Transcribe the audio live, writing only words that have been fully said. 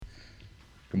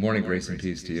Good morning, grace and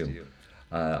peace to you.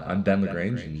 I'm Ben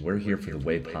LaGrange, and we're here for the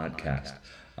Way podcast.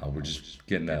 We're just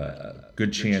getting a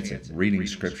good chance at reading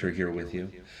scripture here with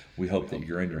you. We hope that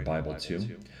you're in your Bible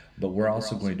too, but we're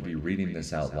also going to be reading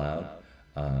this out loud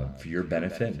for your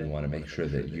benefit. We want to make sure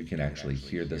that you can actually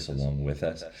hear this along with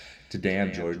us. Today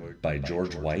I'm joined by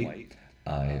George White,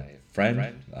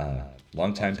 friend,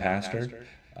 longtime pastor.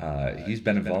 He's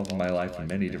been involved in my life in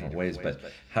many different ways, but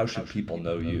how should people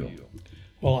know you?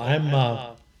 Well,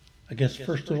 I guess,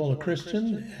 first of all, a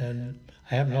Christian, and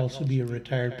I happen to also be a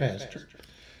retired pastor.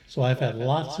 So I've had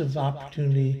lots of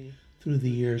opportunity through the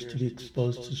years to be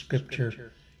exposed to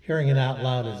Scripture. Hearing it out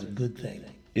loud is a good thing.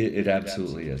 It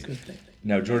absolutely is. Good thing.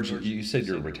 Now, George, you said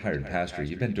you're a retired pastor.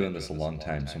 You've been doing this a long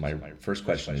time. So my first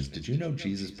question is, did you know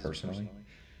Jesus personally?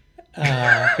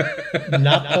 Not in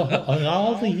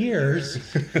all the years,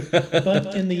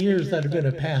 but in the years that I've been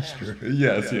a pastor.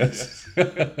 Yes, yes.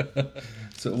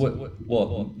 So what?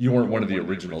 Well, you weren't one of the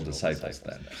original disciples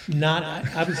then.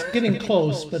 I was getting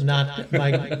close, but not.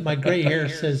 My gray hair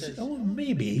says, oh,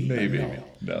 maybe. Maybe.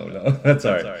 No. No, that's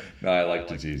all right. No, I like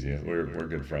to tease you. We're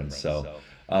good friends. So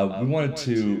we wanted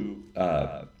to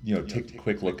take a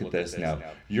quick look at this. Now,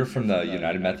 you're from the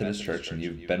United Methodist Church, and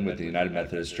you've been with the United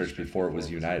Methodist Church before it was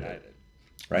United,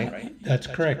 right? That's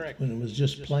correct. When it was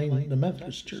just plain the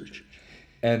Methodist Church.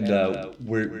 And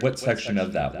what section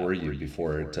of that were you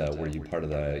before it? Were you part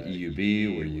of the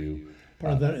EUB? Were you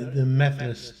Part of the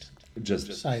Methodist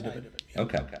just side of it.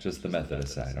 okay? Just the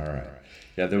Methodist side. All right.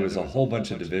 Yeah, there was a whole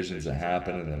bunch of divisions that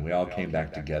happened, and then we all came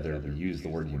back together. We use the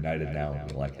word united now,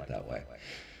 and we like it that way.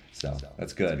 So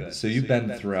that's good. So you've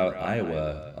been throughout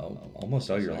Iowa almost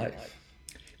all your life.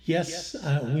 Yes,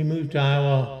 we moved to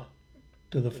Iowa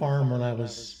to the farm when I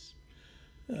was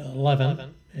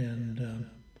 11, and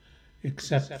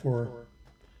except for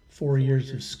 4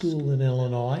 years of school in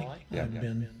Illinois, Yeah. I've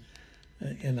been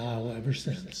in Iowa ever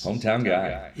since. Hometown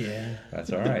guy. Yeah.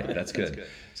 That's all right. That's good.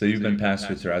 So you've been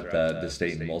pastor throughout the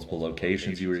state in multiple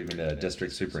locations. You were even a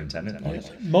district superintendent.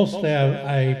 Mostly,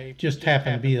 I just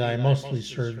happened to be that I mostly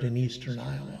served in eastern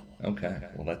Iowa. Okay.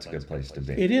 Well, that's a good place to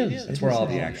be. It is. That's where all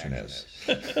the action is.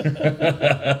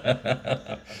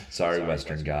 Sorry,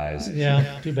 Western guys.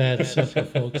 Yeah, too bad, Central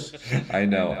folks. I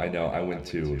know. I went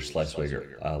to Schleswig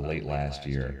late last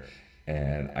year,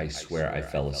 and I swear I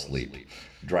fell asleep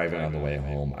driving on the way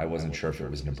home. I wasn't sure if it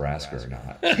was Nebraska or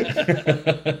not.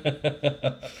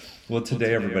 Well,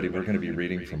 today, everybody, we're going to be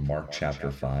reading from Mark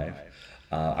chapter 5.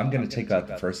 I'm going to take out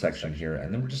the first section here,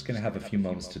 and then we're just going to have a few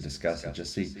moments to discuss and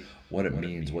just see what it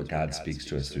means, what God speaks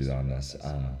to us through on this.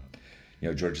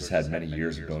 George has had many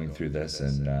years of going through this,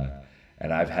 and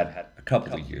I've had a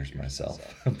couple of years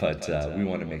myself, but we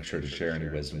want to make sure to share any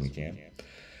wisdom we can.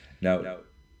 Now,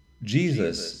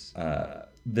 Jesus,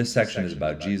 this section is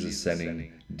about Jesus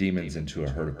sending demons into a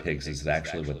herd of pigs. This is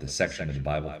actually what the section of the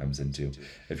Bible comes into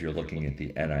if you're looking at the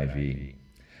NIV.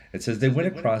 It says, they went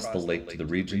across the lake to the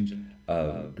region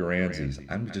of Gerasenes.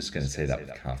 I'm just going to say that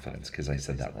with confidence because I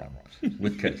said that wrong.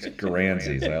 With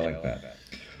Gerasenes, I like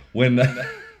that.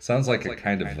 Sounds like a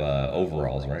kind of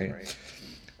overalls, right?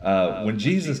 When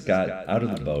Jesus got out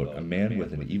of the boat, a man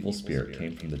with an evil spirit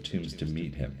came from the tombs to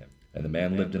meet him. And the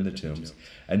man lived in the tombs,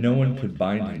 and no one could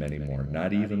bind him anymore,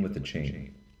 not even with a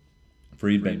chain. For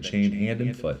he'd been chained hand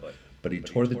and foot, but he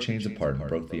tore the chains apart and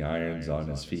broke the irons on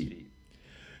his feet.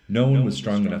 No one was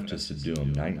strong enough to subdue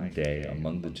him night and day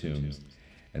among the tombs,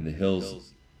 and in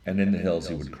the hills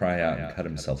he would cry out and cut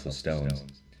himself with stones.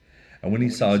 And when he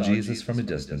saw Jesus from a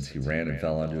distance, he ran and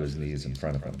fell onto his knees in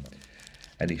front of him.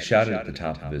 And he shouted at the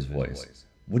top of his voice,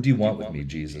 "What do you want with me,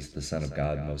 Jesus, the Son of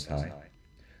God Most High?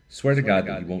 Swear to God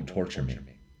that you won't torture me."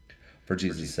 For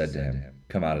Jesus said to him,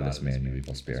 "Come out of this man, you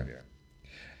evil spirit."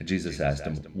 And Jesus asked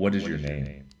him, "What is your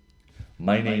name?"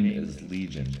 "My name is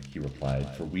Legion," he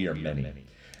replied, "for we are many."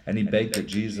 And he begged that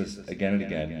Jesus again and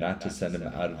again not to send him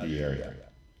out of the area.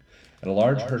 And a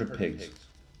large herd of pigs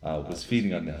was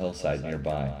feeding on the hillside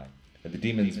nearby. And the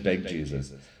demons begged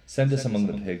Jesus, "Send us among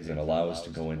the pigs and allow us to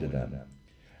go into them."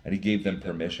 And he gave them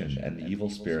permission, and the evil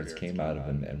spirits came out of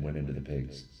him and went into the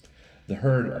pigs. The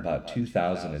herd, about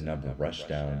 2,000 in number, rushed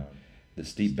down the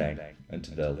steep bank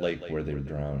into the lake where they were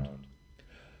drowned.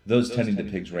 Those tending the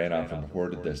pigs ran off and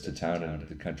reported this to town and to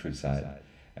the countryside,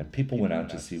 and people went out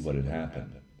to see what had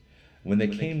happened. When they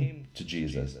came to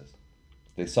Jesus,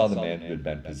 they saw the man who had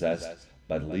been possessed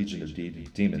by the legion of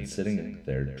demons sitting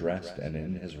there dressed and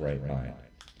in his right mind,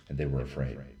 and they were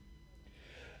afraid.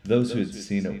 Those who had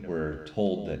seen it were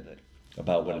told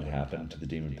about what had happened to the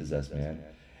demon-possessed man,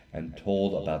 and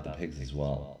told about the pigs as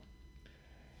well.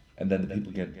 And then the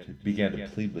people began to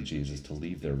plead with Jesus to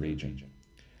leave their region.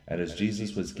 And as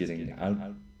Jesus was getting out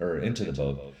or into the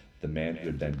boat, the man who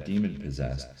had been demon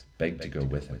possessed begged to go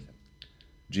with him.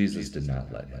 Jesus did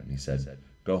not let him. He said,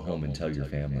 "Go home and tell your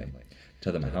family.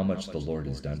 Tell them how much the Lord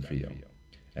has done for you,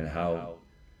 and how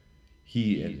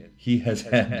he has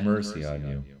had mercy on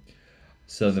you."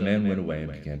 So the man went away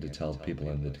and began to tell people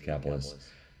in the Decapolis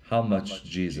how much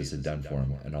Jesus had done for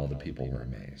him, and all the people were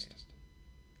amazed.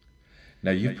 Now,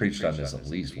 you've preached on this at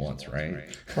least once,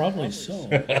 right? Probably so.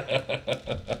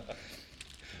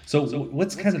 So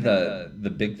what's kind of the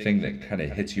big thing that kind of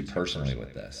hits you personally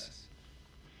with this?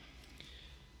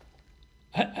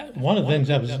 One of the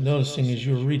things I was noticing as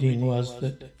you were reading was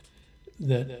that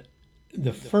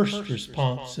the first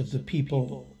response of the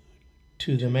people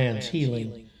to the man's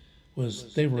healing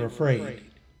was they were afraid.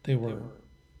 They were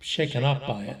shaken up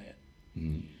by it.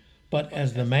 Mm-hmm. But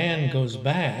as the man goes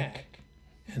back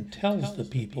and tells the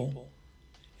people,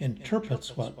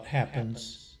 interprets what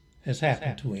has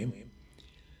happened to him,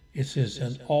 it says,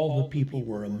 and all the people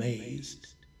were amazed.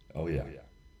 Oh, yeah.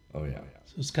 Oh, yeah.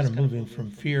 So it's kind of moving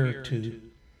from fear to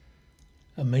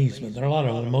amazement. There are a lot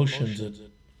of emotions that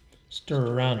stir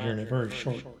around here in a very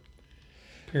short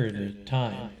period of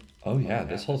time. Oh, yeah.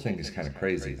 This whole thing is kind of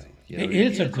crazy, though.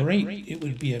 It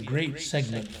would be a great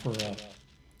segment for a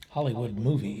Hollywood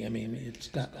movie. I mean, it's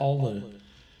got all the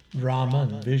drama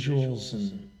and visuals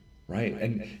and... Right,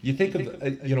 and you think of,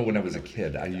 when I was a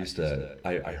kid,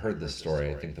 I heard this story,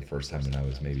 I think the first time when I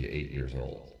was maybe 8 years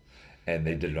old. And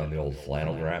they did it on the old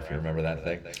flannel graph. You remember that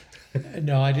thing?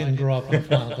 No, I didn't grow up on a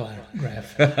flannel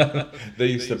graph. They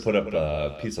used to put up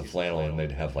a piece of flannel, and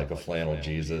they'd have like a flannel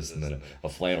Jesus, and then a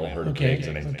flannel herd of pigs,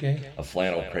 and a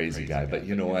flannel crazy guy. But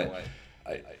you know what?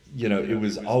 It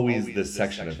was always this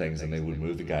section of things, and they would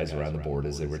move the guys around the board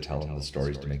as they were telling the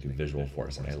stories to make it visual for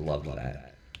us, and I loved that.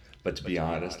 But to be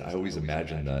honest, I always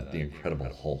imagined the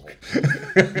Incredible Hulk,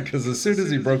 because as soon as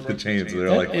he broke the chains,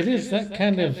 they're like, it is that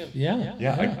kind of, yeah.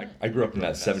 Yeah, I grew up in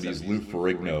that 70s Lou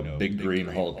Ferrigno, big green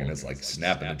Hulk, and it's like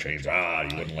snapping the chains.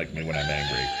 You wouldn't like me when I'm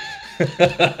angry.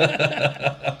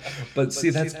 But see,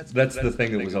 that's the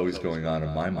thing that was always going on in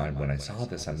my mind when I saw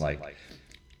this. I'm like,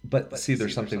 but see,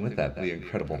 there's something with that, the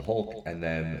Incredible Hulk, and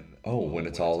then, when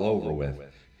it's all over with,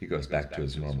 he goes back to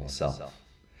his normal self.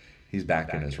 He's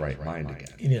back in his right mind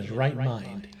again. In his right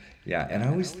mind. Yeah, and I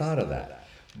always thought of that.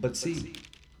 But see,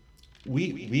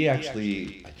 we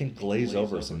actually, I think, glaze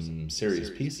over some serious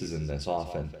pieces in this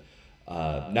often.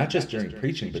 Not just during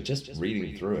preaching, but just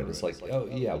reading through it. It's like, oh,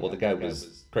 yeah, well, the guy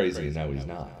was crazy and now he's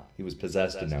not. He was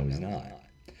possessed and now he's not.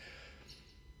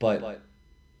 But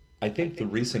I think the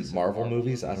recent Marvel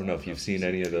movies, I don't know if you've seen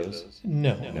any of those.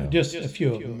 No, just a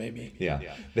few of them maybe. Yeah,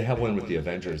 they have one with the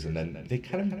Avengers, and then they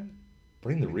kind of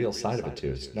bring the real side of it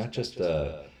too. It's not just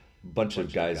a bunch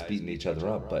of guys beating each other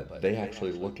up, but they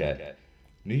actually look at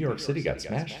New York City got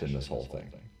smashed in this whole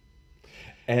thing.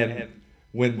 And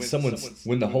when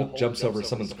the Hulk jumps over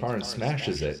someone's car and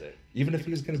smashes it, even if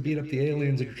he's going to beat up the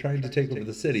aliens that are trying to take over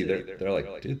the city, they're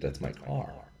like, dude, that's my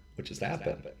car. What just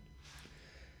happened?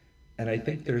 And I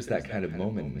think there's that kind of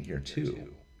moment in here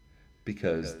too,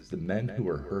 because the men who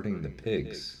were herding the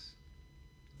pigs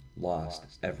lost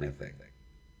everything.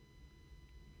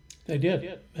 They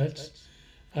did. That's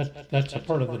a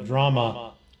part of the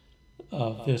drama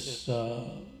of this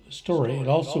story. It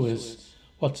also is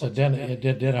it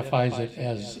identifies it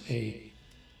as a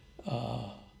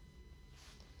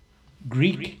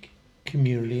Greek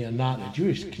community and not a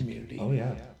Jewish community. Oh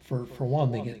yeah. For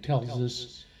one thing, it tells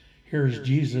us here's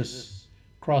Jesus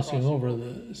crossing over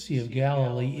the Sea of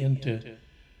Galilee into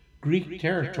Greek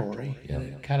territory, and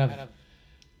it kind of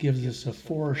gives us a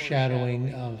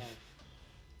foreshadowing of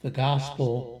the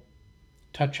gospel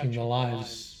touching the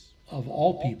lives of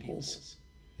all peoples.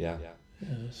 Yeah.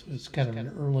 So it's kind of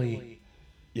an early...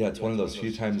 Yeah, it's one of those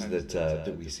few times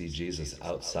that we see Jesus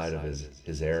outside of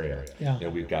his area. Yeah.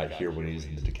 We've got here when he's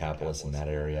in the Decapolis in that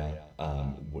area,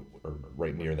 or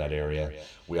right near that area.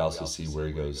 We also see where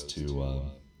he goes to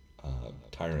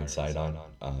Tyre and Sidon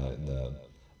in the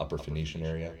Upper Phoenician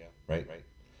area, right?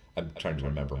 I'm trying to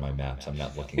remember my maps. I'm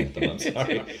not looking at them. I'm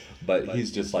sorry, but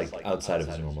he's just like outside of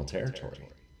his normal territory.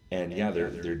 And yeah,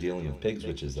 they're dealing with pigs,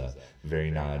 which is a very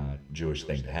non-Jewish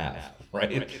thing to have,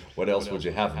 right? What else would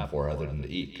you have them for other than to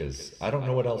eat? Because I don't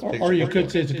know what else pigs Or you could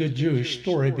say it's a good Jewish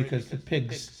story because the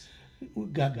pigs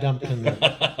got dumped in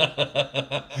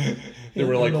the... They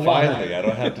were like, finally, I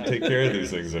don't have to take care of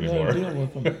these things anymore. Deal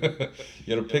with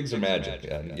them. Pigs are magic.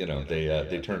 And,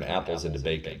 they turn apples into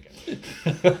bacon.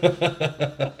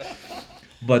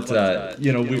 But,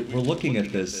 we're looking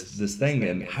at this thing,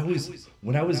 and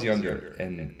when I was younger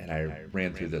and I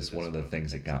ran through this, one of the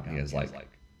things that got me is like,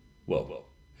 whoa,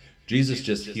 Jesus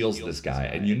just heals this guy,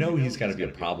 and you know he's got to be a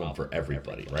problem for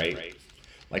everybody, right?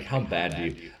 Like, how bad do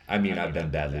you... I mean, I've been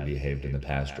badly behaved in the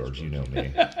past, George, you know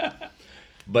me.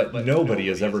 But nobody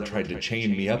has ever tried to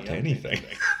chain me up to anything.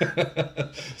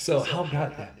 So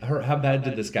how bad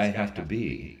did this guy have to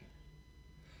be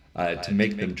to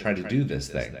make them try to do this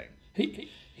thing?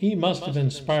 He must have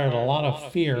inspired a lot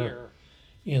of fear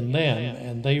in them,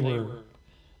 and they were,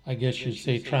 I guess you'd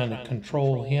say, trying to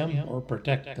control him or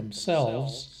protect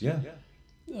themselves. Yeah.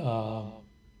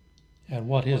 And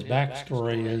what his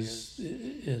backstory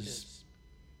is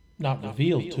not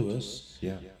revealed to us.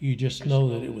 Yeah. You just know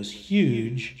that it was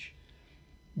huge,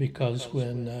 because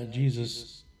when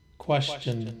Jesus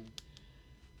questioned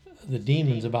the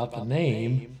demons about the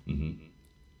name,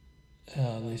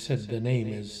 they said the name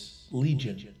is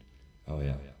Legion. Oh,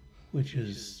 yeah. Which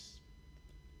is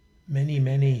many,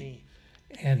 many,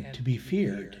 and to be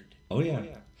feared. Oh, yeah.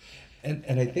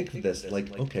 And I think of this,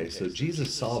 like, okay, so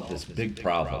Jesus solved this big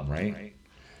problem, right?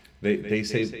 They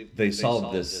say they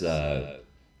solved this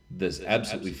this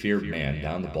absolutely feared man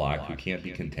down the block who can't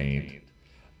be contained.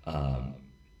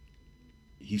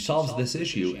 He solves this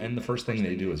issue, and the first thing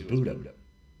they do is boot him.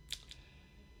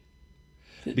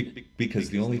 Because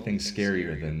the only thing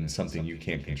scarier than something you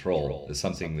can't control is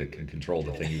something that can control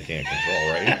the thing you can't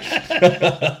control, right?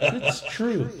 It's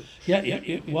true. Yeah,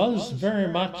 it was very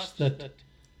much that,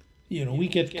 we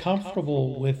get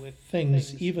comfortable with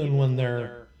things even when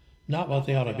they're not what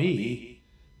they ought to be,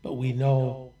 but we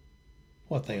know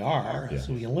what they are,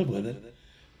 so we can live with it.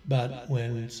 But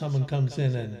when someone comes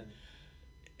in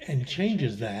and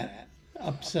changes that,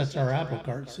 upsets our apple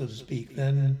cart, so to speak,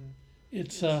 then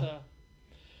it's why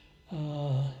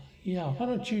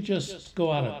don't you just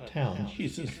go out of town,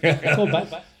 Jesus?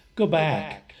 Go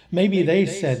back. Maybe they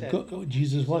said,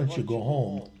 Jesus, why don't you go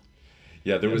home?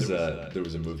 Yeah, there was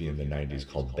a movie in the 90s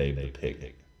called Babe the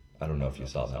Pig. I don't know if you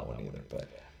saw that one either, but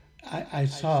I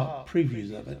saw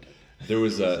previews of it. There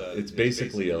was it's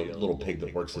basically a little pig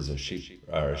that works as a sheep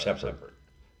or a shepherd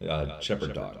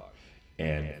dog.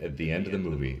 And at the end of the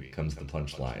movie comes the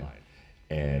punchline,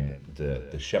 and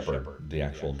the shepherd, the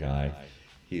actual guy,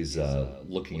 he's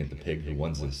looking at the pig who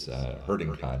won this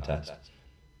herding contest,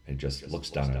 and just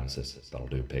looks down at him and says, "That'll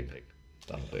do, pig.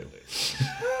 That'll do."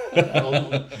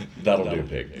 That'll do,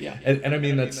 pig. Yeah. And I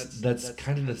mean, that's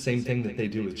kind of the same thing that they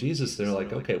do with Jesus. They're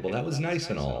like, okay, well, that was nice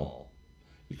and all.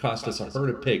 You cost us a herd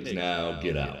of pigs, now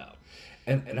get out.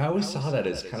 And I always saw that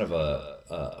as kind of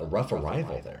a rough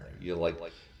arrival there. You're like,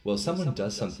 well, someone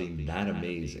does something that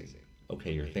amazing.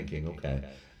 Okay, you're thinking, okay,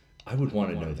 I would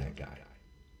want to know that guy.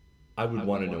 I would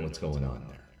want to know what's going on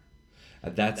there.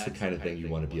 And that's the kind of thing you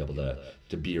want to be able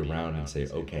to be around and say,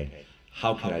 okay,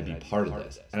 how can I be part of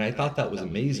this? And I thought that was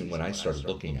amazing when I started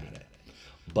looking at it.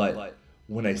 But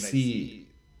when I see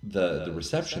the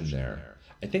reception there,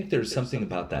 I think there's something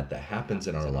about that happens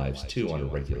in our lives too on a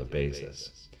regular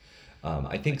basis.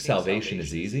 I think salvation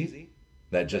is easy,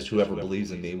 that just whoever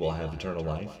believes in me will have eternal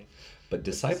life. But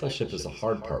discipleship is the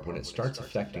hard part. When it starts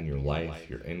affecting your life,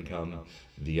 your income,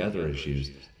 the other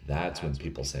issues, that's when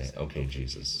people say, okay,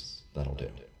 Jesus, that'll do.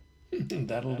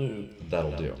 That'll do.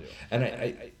 That'll do. And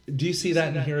I do you see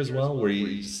that in here as well, where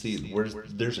you see where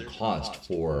there's a cost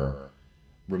for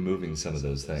removing some of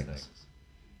those things?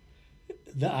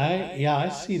 I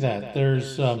see that.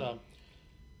 There's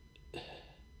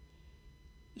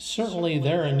certainly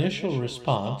their initial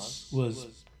response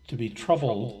was to be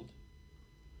troubled,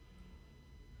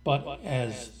 but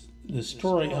as the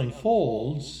story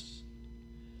unfolds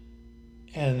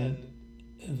and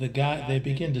they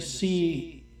begin to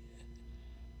see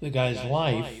the guy's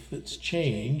life that's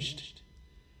changed,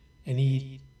 and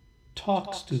he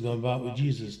talks to them about what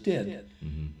Jesus did,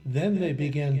 then they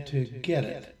begin to get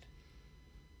it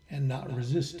and not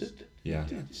resist it. Yeah.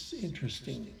 It's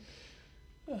interesting.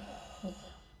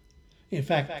 In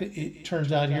fact, it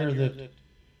turns out here that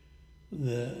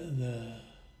the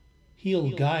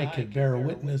healed guy could bear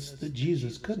witness that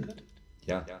Jesus couldn't.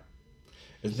 Yeah.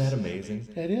 Isn't that amazing?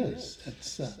 It is.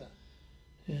 It's,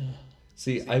 yeah.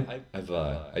 See,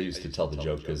 I used to tell the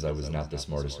joke because I was not the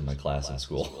smartest in my class in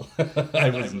school. I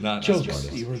was not the Jokes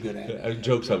smartest. you were good at.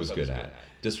 Jokes I was good at.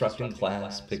 Disrupting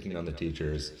class, picking on the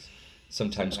teachers,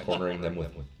 sometimes cornering them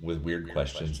with weird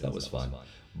questions. That was fun.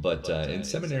 But in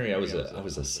seminary, I was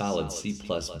a solid C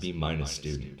plus B minus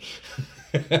student.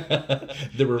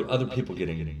 There were other people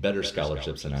getting better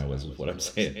scholarships than I was, is what I'm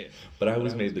saying. But I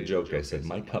always made the joke. I said,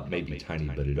 my cup may be tiny,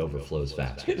 but it overflows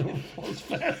faster.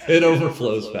 It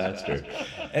overflows faster.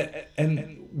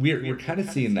 And we're kind of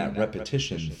seeing that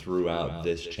repetition throughout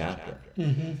this chapter.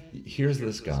 Mm-hmm. Here's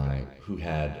this guy who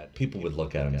people would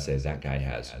look at him and say, that guy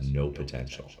has no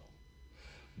potential.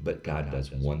 but God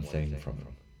does one thing from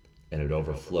them, and it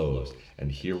overflows,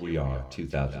 and here we are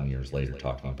 2,000 years later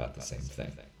talking about the same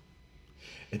thing.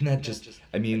 Isn't that just,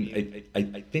 I mean,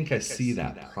 I think I see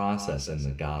that process in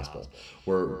the gospel,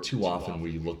 where too often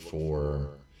we look for,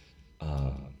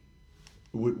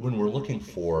 when we're looking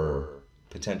for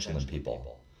potential in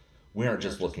people, we aren't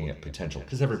just looking at potential,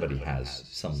 because everybody has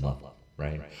some level,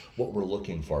 right? What we're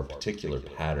looking for are particular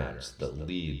patterns that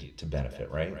lead to benefit,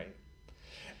 right?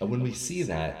 And when we see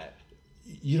that,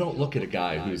 you don't look at a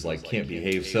guy who's like can't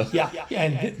behave, so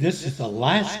And this is the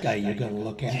last guy you're going to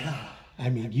look at. I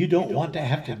mean, you don't want to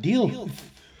have to deal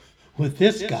with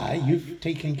this guy. You've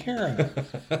taken care of it.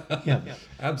 Yeah.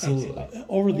 absolutely.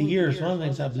 Over the years, one of the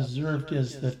things I've observed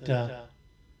is that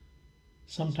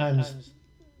sometimes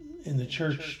in the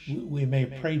church we may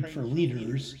have prayed for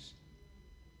leaders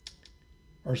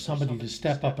or somebody to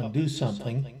step up and do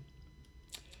something,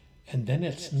 and then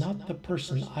it's not the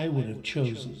person I would have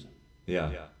chosen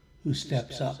Yeah. who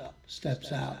steps up,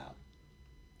 steps out.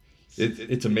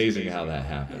 It's amazing how that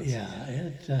happens. Yeah,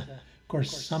 of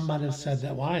course, some might have said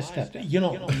that. Well, I stepped out. You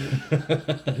know,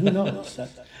 who knows?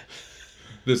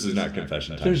 This is not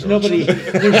confession time. There's George.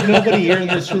 nobody here in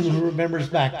this room who remembers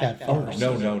back that far.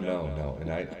 No.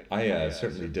 And I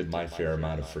certainly did my fair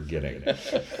amount of forgetting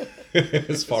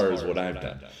as far as what I've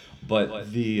done.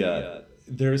 But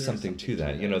there is something to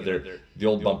that. You know, the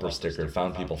old bumper sticker,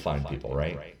 found people, find people,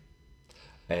 right?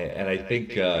 And I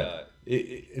think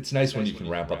it's nice when you can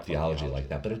wrap up theology like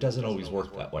that, but it doesn't always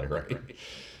work that way, right?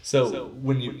 So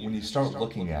when you start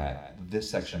looking at this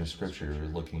section of scripture,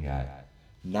 you're looking at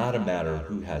not a matter of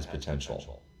who has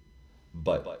potential,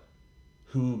 but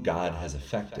who God has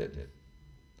affected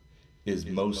is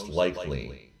most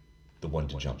likely the one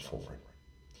to jump forward.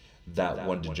 That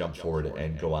one to jump forward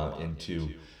and go out into,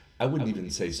 I wouldn't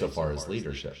even say so far as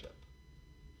leadership.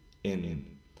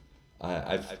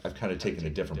 I've kind of taken a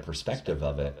different perspective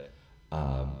of it,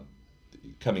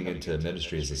 coming into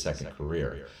ministry as a second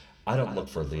career. I don't look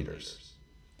for leaders.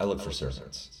 I look for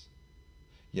servants.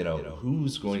 You know,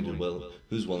 who's willing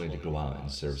to go out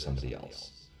and serve somebody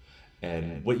else?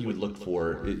 And what you would look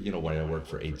for, you know, when I worked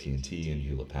for AT&T and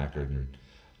Hewlett Packard and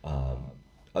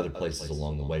other places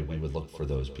along the way, we would look for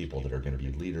those people that are going to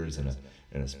be leaders in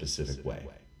a specific way.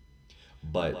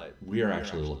 But we are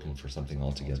actually looking for something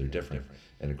altogether different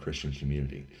in a Christian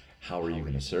community. How are you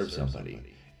going to serve somebody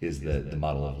is the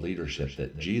model of leadership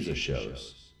that Jesus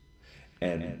shows.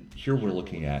 And here we're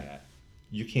looking at,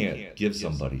 you can't give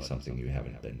somebody something you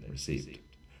haven't been received,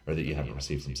 or that you haven't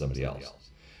received from somebody else.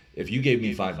 If you gave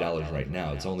me $5 right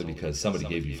now, it's only because somebody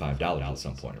gave you $5 at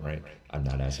some point, right? I'm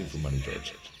not asking for money,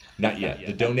 George. Not yet.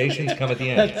 The donations come at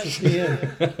the end. That's at the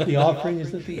end. The offering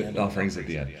is at the end. Offerings at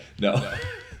the end. No.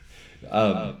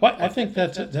 Well, I think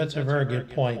that's a very good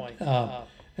point.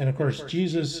 And of course,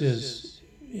 Jesus is,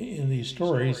 in these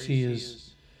stories, he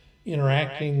is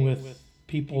interacting with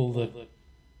people that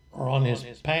are on his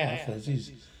path as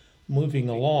he's moving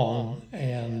along,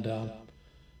 and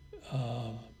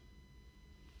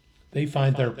they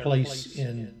find their place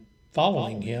in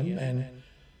following him, and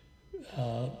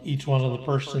each one of the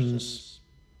persons,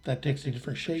 that takes a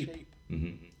different shape.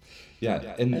 Mm-hmm.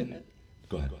 Yeah, and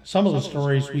go ahead. Some of the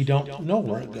stories we don't know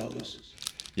where it goes.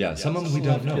 Yeah, some of them we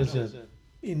don't know. Is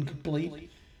incomplete.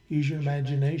 Use your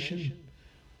imagination,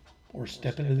 or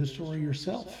step into the story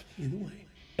yourself. Either way.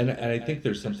 And I think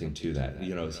there's something to that.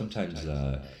 You know, sometimes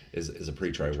as a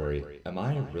preacher, I worry, am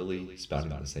I really spouting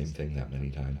the same thing that many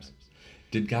times?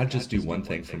 Did God just do one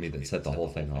thing for me that set the whole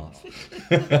thing off?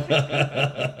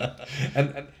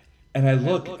 and I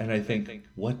look and I think,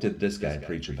 what did this guy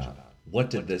preach about? What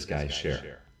did this guy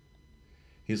share?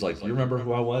 He's like, you remember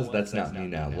who I was? That's not me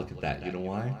now. Look at that. You know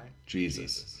why?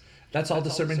 Jesus. That's all the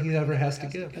sermon he ever has to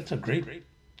give. That's a great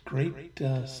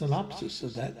synopsis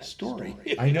of that story.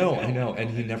 I know, and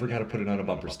he never got to put it on a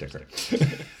bumper sticker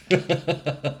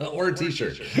or a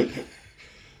T-shirt.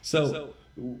 So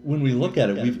when we look at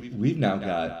it, we've now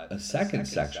got a second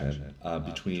section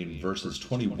between verses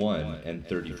 21 and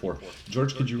 34.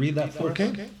 George, could you read that for us?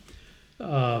 Okay.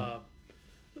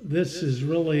 This is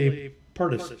really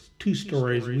part of two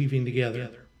stories weaving together.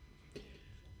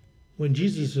 When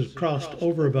Jesus was crossed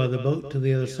over by the boat to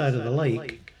the other side of the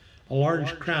lake, a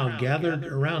large crowd gathered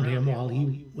around him while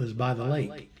he was by the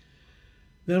lake.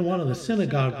 Then one of the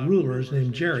synagogue rulers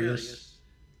named Jairus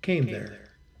came there.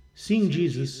 Seeing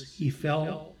Jesus, he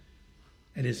fell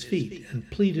at his feet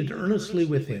and pleaded earnestly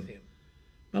with him.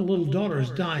 My little daughter is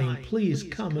dying. Please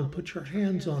come and put your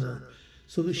hands on her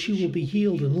so that she will be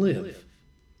healed and live.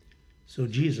 So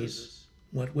Jesus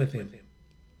went with him.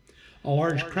 A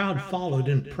large crowd followed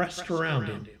and pressed around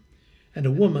him, and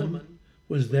a woman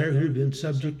was there who had been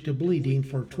subject to bleeding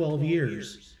for 12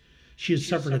 years. She had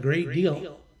suffered a great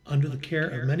deal under the care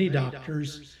of many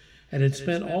doctors and had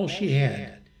spent all she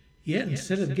had. Yet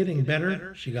instead of getting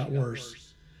better, she got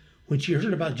worse. When she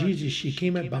heard about Jesus, she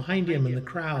came up behind him in the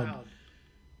crowd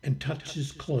and touched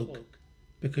his cloak,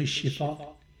 because she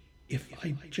thought, if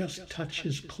I just touch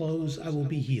his clothes, I will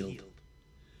be healed.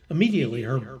 Immediately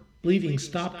her bleeding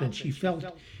stopped, and she felt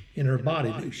in her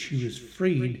body that she was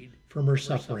freed from her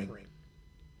suffering.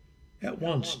 At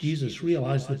once, Jesus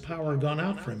realized the power had gone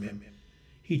out from him.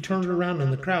 He turned around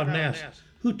in the crowd and asked,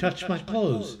 "Who touched my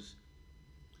clothes?"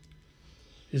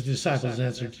 His disciples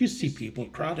answered, "You see people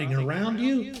crowding around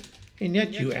you, and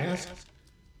yet you ask,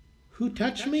 'Who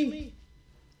touched me?'"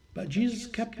 But Jesus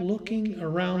kept looking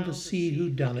around to see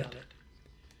who'd done it.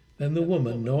 Then the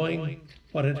woman, knowing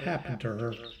what had happened to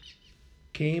her,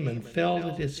 came and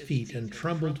fell at his feet and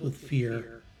trembled with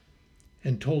fear,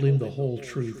 and told him the whole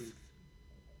truth.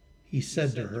 He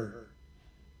said to her,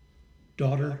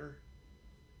 "Daughter,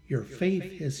 your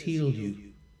faith has healed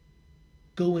you.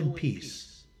 Go in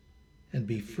peace and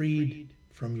be freed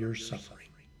from your suffering."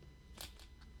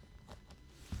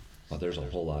 Well, there's a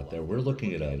whole lot there. We're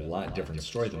looking at a lot different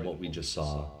story than what we just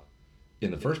saw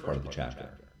in the first part of the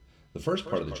chapter. The first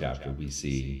part of the chapter, we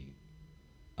see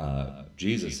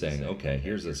Jesus saying, okay,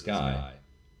 here's this guy.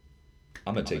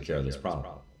 I'm going to take care of this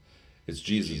problem. It's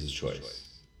Jesus'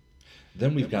 choice.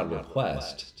 Then we've got a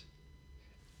request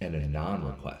and a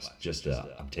non-request. Just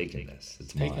I'm taking this.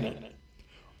 It's mine.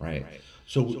 Right.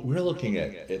 So we're looking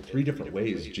at three different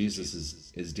ways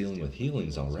Jesus is dealing with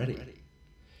healings already.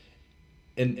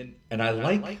 And I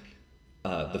like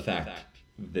the fact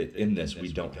that in this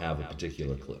we don't have a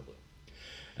particular clue.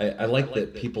 I like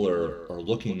that people are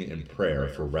looking in prayer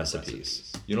for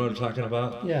recipes. You know what I'm talking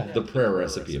about? Yeah. The prayer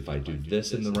recipe. If I do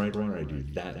this in the right order, I do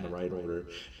that in the right order,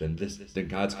 then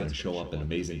God's going to show up and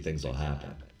amazing things will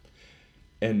happen.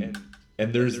 And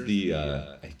there's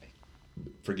the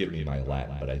forgive me my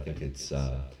Latin, but I think it's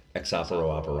ex opere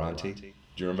operandi.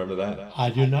 Do you remember that? I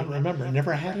do not remember.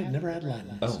 Never had it. Never had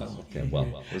Latin. Oh, okay.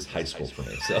 Well, it was high school for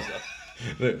me, so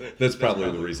that's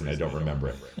probably the reason I don't remember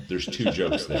it. There's two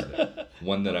jokes there.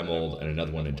 One that I'm old and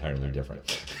another one entirely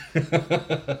different.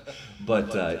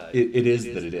 But it is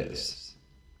that it is.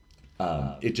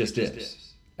 It just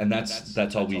is. And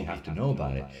that's all we have to know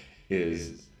about it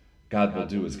is God will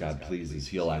do as God pleases.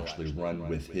 He'll actually run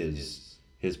with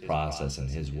his process and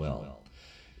his will.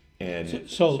 And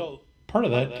So part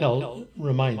of that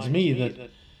reminds me that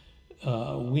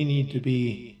we need to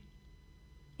be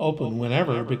open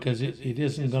whenever, because it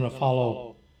isn't going to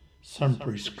follow some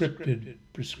prescribed,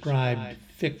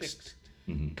 fixed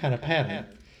kind of pattern.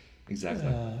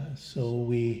 exactly. So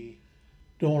we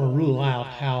don't want to rule out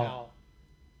how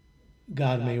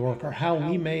God may work or how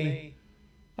we may.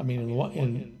 I mean,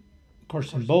 of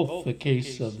course, in both the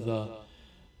case of the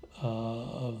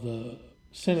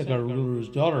synagogue ruler's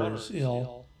daughter is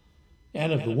ill,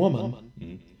 and of the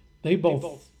woman, they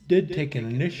both did take an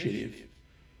initiative.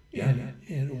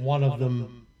 And one of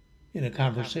them in a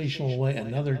conversational way,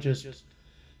 another just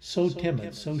so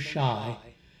timid, so shy,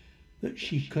 that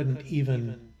she could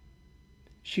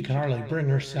hardly bring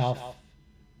herself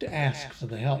to ask for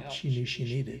the help she knew she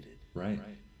needed. Right.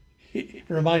 It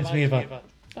reminds me of back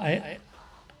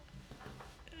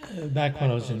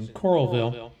when I was in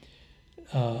Coralville,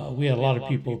 we had a lot of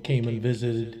people came and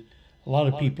visited, a lot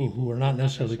of people who were not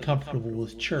necessarily comfortable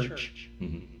with church.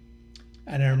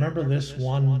 And I remember this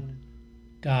one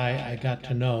guy I got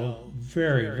to know,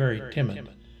 very, very timid,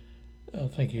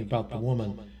 thinking about the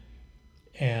woman.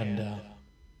 And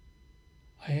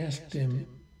I asked him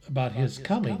about his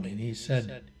coming, and he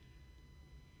said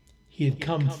he had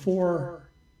come 4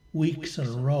 weeks in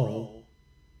a row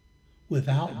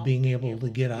without being able to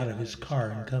get out of his car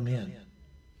and come in.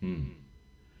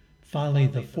 Finally,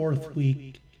 the 4th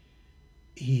week,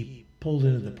 he pulled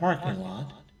into the parking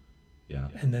lot. Yeah.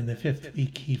 And then the 5th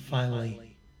week, he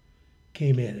finally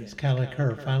came in. It's kind of like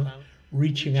her finally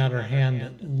reaching out her hand.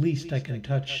 At least I can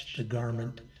touch the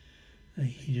garment.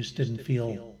 He just didn't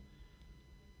feel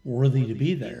worthy to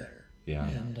be there. Yeah.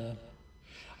 And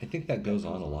I think that goes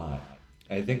on a lot.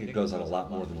 I think it goes on a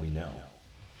lot more than we know.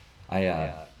 I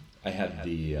had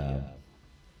the.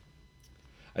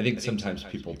 I think sometimes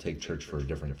people take church for a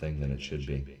different thing than it should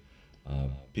be.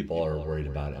 People are worried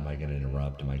about, am I going to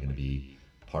interrupt? Am I going to be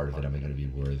part of it? Am I going to be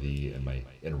worthy? Am I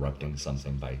interrupting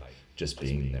something by just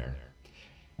being there?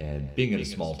 And being in a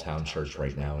small town church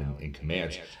right now in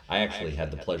Comanche, I actually had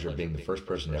the pleasure of being the first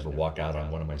person to ever walk out on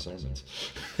one of my sermons.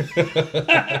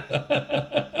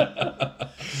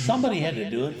 Somebody had to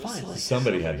do it finally.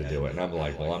 Somebody had to do it, and I'm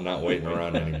like, well, I'm not waiting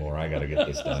around anymore. I got to get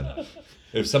this done.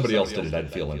 If somebody else did it,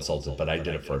 I'd feel insulted, but I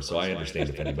did it first, so I understand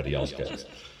if anybody else goes.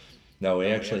 No, we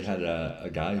actually had a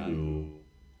guy who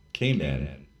came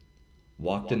in,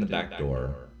 walked in the back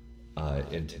door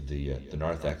into the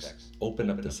narthex,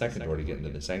 opened up the second door to get into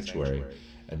the sanctuary,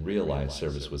 and realized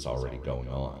service was already going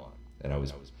on. And I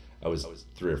was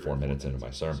 3 or 4 minutes into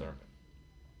my sermon.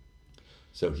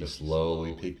 So he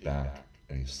slowly peeked back,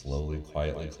 and he slowly,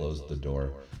 quietly closed the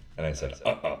door. And I said,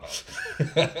 uh-oh.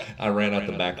 I ran out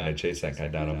the back and I chased that guy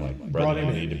down. I'm like, brother,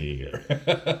 you need to be here.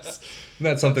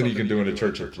 That's something you can do in a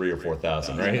church of 3,000 or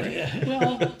 4,000, right?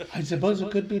 Well, I suppose it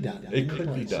could be done. It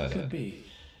could be done. It could be.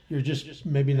 You're just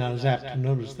maybe not as apt to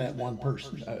notice that one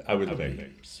person. I would think.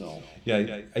 So.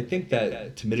 Yeah, I think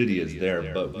that timidity is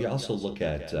there, but we also look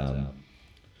at,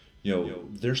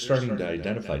 they're starting to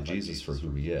identify Jesus for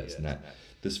who he is. And that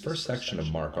this first section of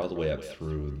Mark, all the way up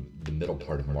through the middle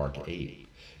part of Mark 8,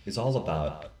 is all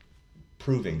about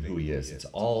proving who he is. It's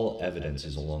all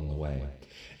evidences along the way.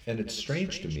 And it's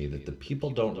strange to me that the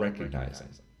people don't recognize him.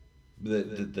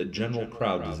 The general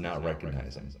crowd does not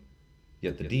recognize him.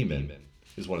 Yet the demon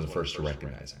is one of the first to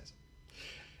recognize him.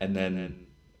 And then,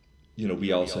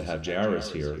 we also have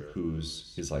Jairus here,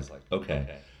 is like,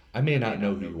 okay, I may not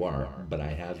know who you are, but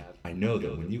I know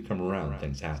that when you come around,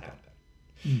 things happen.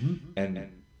 Mm-hmm.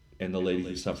 And the lady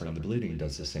who's suffering the bleeding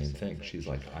does the same thing. She's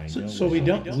like, I know. So we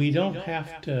don't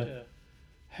have to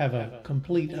have a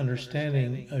complete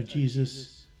understanding of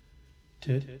Jesus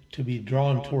to be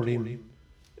drawn toward him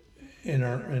in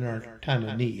our time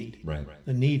of need. Right.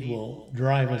 The need will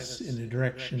drive us in a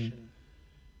direction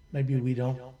maybe we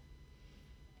don't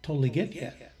totally get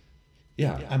yet.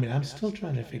 Yeah. I mean, I'm still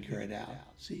trying to figure it out.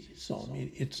 See, so I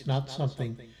mean, it's not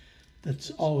something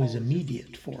that's always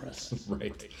immediate for us.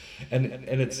 Right. And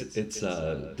it's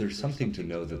there's something to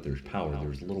know that there's power.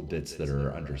 There's little bits that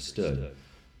are understood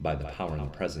by the power and the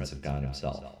presence of God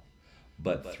himself.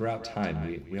 But throughout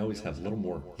time, we always have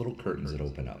little curtains that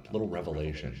open up, little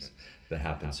revelations that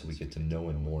happen so we get to know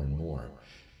him more and more.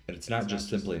 And it's not just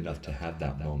simply enough to have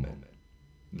that moment,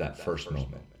 that first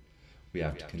moment. We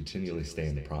have to continually stay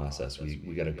in the process. We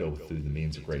got to go through the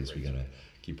means of grace. We got to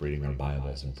keep reading our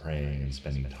Bibles and praying and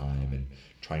spending time and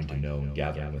trying to know and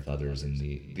gathering with others and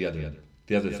the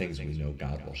other things we know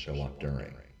God will show up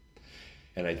during.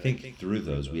 And I think through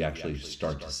those we actually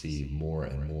start to see more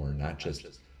and more, not just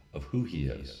of who he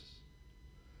is,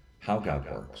 how God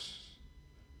works,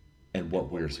 and what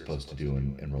we're supposed to do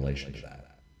in relation to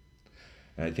that.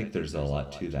 And I think there's a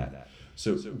lot to that.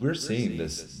 So we're seeing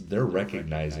this, they're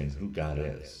recognizing who God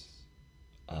is.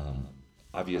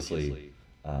 Obviously,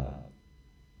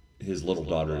 his little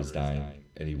daughter is dying,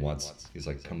 and he's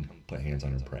like, come put hands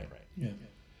on her and pray. Yeah.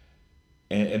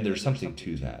 And there's something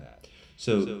to that.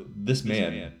 So this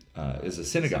man is a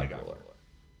synagogue ruler.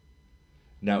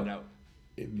 Now,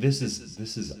 this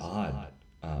is odd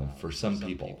for some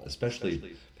people,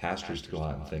 especially pastors, to go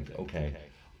out and think, okay,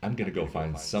 I'm going to go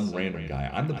find some random guy.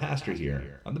 I'm the pastor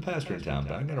here. I'm the pastor in town,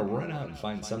 but I'm going to run out and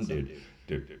find some dude.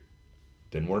 Dude,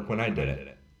 didn't work when I did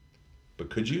it.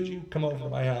 But could you come over to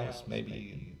my house,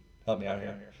 maybe, and help me out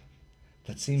here?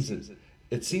 It seems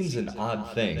an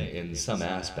odd thing in some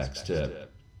aspects to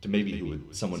maybe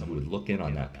someone who would look in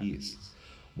on that piece.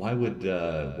 Why would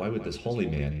this holy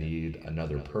man need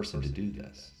another person to do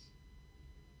this?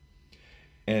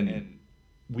 And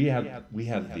we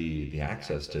have the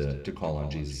access to call on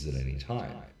Jesus at any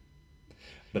time.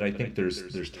 But I think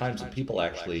there's times that people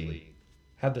actually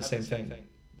have the same thing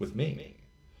with me,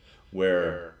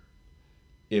 where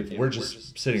if we're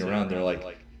just sitting around, they're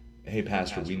like, hey,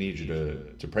 pastor, we need you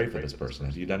to pray for this person.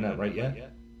 Have you done that right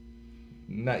yet?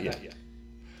 Not yet.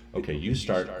 Okay, you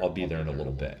start, I'll be there in a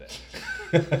little bit.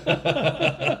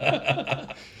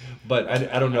 But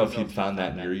I don't know if you'd found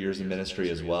that in your years in ministry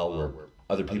as well, where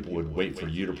other people would wait for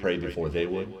you to pray before they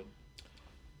would.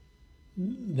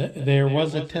 There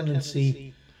was a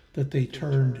tendency that they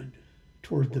turned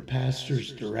toward the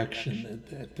pastor's direction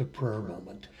at the prayer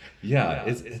moment. Yeah,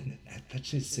 that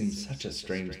just seems such a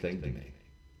strange thing to me.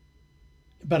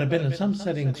 But I've been in some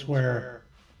settings where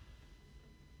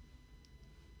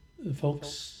the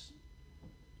folks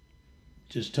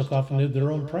just took off and did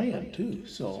their own praying too.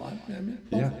 So I mean,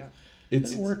 Yeah,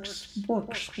 it works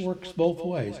both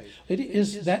ways. It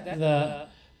is that the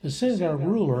synagogue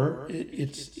ruler.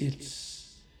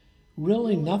 It's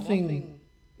really nothing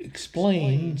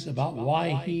explains about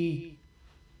why he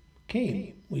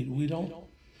came. We don't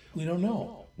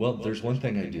know. Well, there's one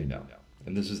thing I do know,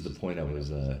 and this is the point I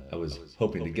was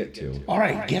hoping to get to. All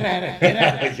right, get at it. Get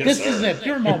at it. Yes, This sir. is it.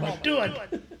 Your moment. Do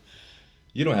it.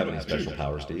 You don't have any special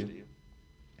powers, do you?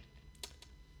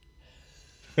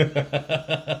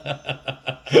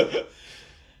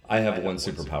 I have one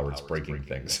superpower. It's breaking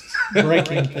things.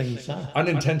 Breaking things up.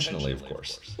 Unintentionally, of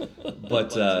course.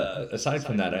 But aside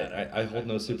from that, I hold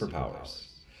no superpowers.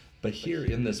 But here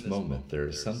in this moment, there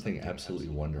is something absolutely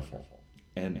wonderful.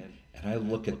 And I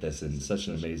look at this in such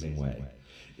an amazing way.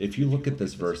 If you look at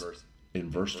this verse,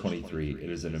 in verse 23, it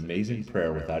is an amazing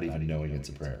prayer without even knowing it's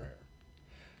a prayer.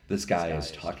 This guy is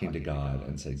talking to God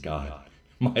and said, God,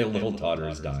 my little daughter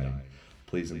is dying.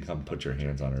 Please come put your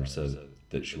hands on her so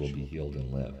that she will be healed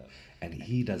and live. And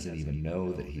he doesn't even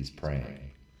know that he's praying.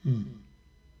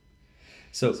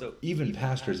 So even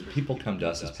pastors, people come to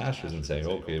us as pastors and say,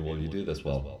 okay, well, you do this.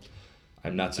 Well,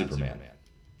 I'm not Superman.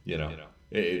 You know,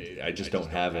 I just don't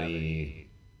have anything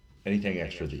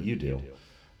extra that you do.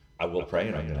 I will pray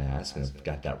and I'm going to ask, and I've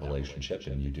got that relationship,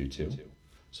 and you do too.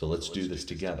 So let's do this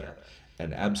together.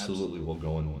 And absolutely we'll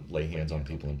go and lay hands on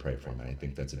people and pray for them. And I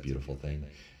think that's a beautiful thing,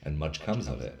 and much comes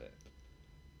of it.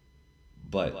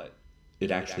 But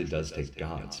it actually does take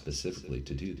God specifically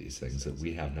to do these things that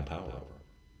we have no power over.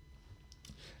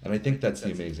 And I think that's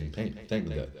the amazing thing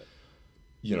that,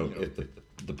 you know, if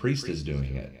the priest is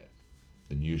doing it,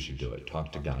 then you should do it.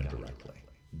 Talk to God directly.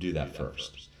 Do that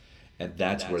first. And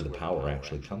that's where the power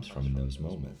actually comes from in those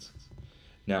moments.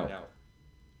 Now,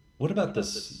 what about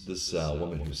this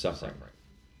woman who's suffering?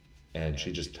 And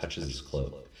she just touches his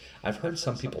clothes. I've heard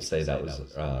some people say that was,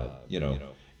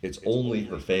 it's only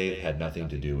her faith, had nothing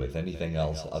to do with anything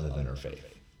else other than her faith.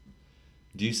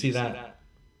 Do you see that?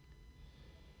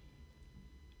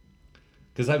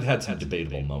 Because I've had some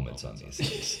debatable moments on these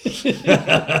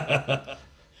things.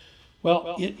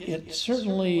 Well, it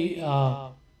certainly,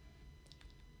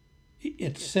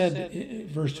 it said,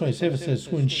 verse 27 says,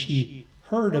 when she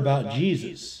heard about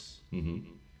Jesus,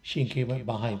 she came up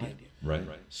behind him. Right.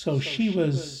 So she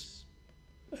was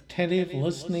attentive,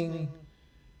 listening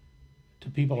to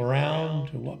people around,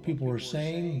 to what people were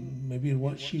saying, maybe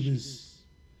what she was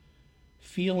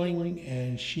feeling,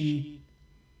 and she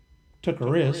took a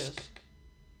risk.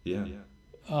 Yeah.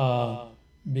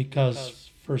 Because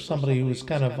for somebody who was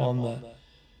kind of on the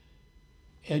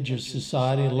edge of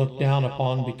society, looked down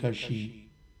upon because she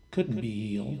couldn't be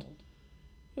healed.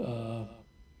 I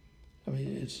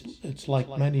mean, it's like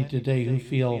many today who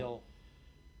feel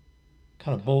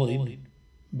kind of bullied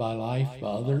by life, by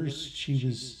others. She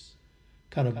was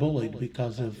kind of bullied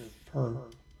because of her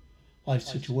life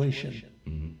situation.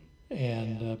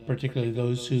 And particularly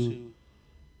those who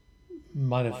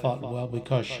might have thought, well,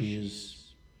 because she is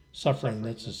suffering,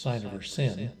 that's a sign of her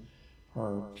sin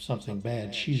or something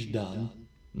bad she's done.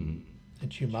 And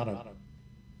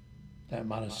that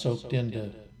might have soaked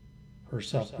into her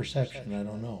self-perception. I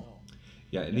don't know.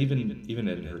 Yeah, and even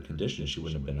in her condition, she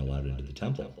wouldn't have been allowed into the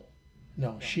temple.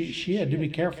 No, she had to be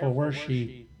careful where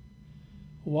she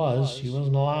was. She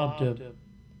wasn't allowed to.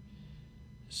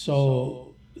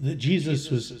 So that Jesus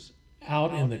was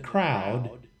out in the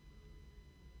crowd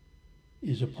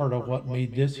is a part of what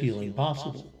made this healing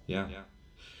possible. Yeah.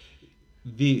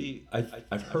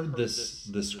 I've heard this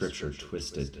scripture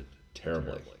twisted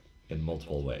terribly in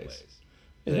multiple ways.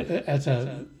 As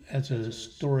a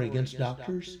story against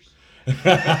doctors. It's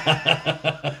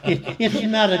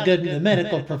not a good, the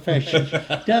medical profession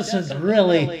doesn't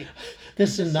really,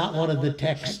 this is not one of the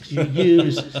texts you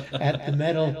use at the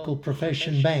medical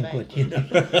profession banquet, you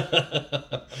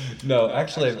know. No,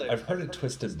 actually, I've heard it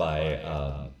twisted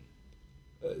by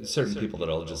certain people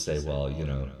that'll just say, well, you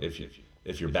know,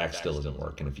 if your back still isn't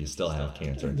working, if you still have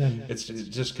cancer, it's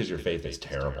just because your faith is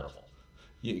terrible.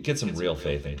 You get some real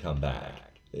faith and come back.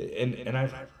 And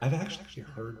I've actually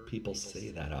heard people say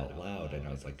that out loud, and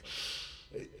I was like,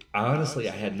 honestly,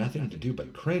 I had nothing to do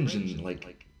but cringe and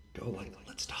go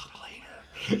let's talk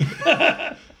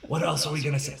later. What else are we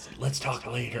gonna say? Let's talk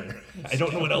later. I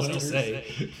don't know what else to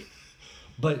say.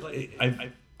 But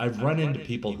I've run into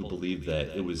people who believe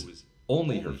that it was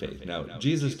only her faith. Now,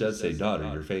 Jesus does say, daughter,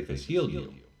 your faith has healed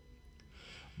you.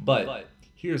 But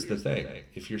here's the thing.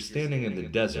 If you're standing in the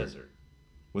desert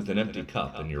with an empty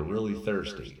cup and you're really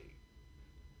thirsty,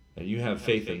 and you have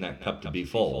faith in that cup to be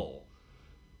full,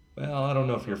 well, I don't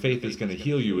know if your faith is going to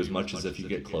heal you as much as if you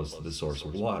get close to the source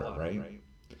of water, right?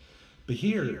 But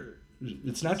here,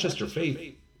 it's not just her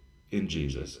faith in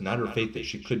Jesus, not her faith that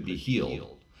she could be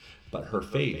healed, but her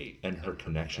faith and her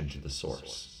connection to the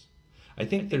source. I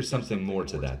think there's something more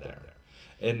to that there.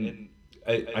 And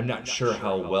I'm not sure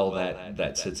how well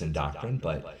that sits in doctrine,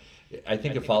 but I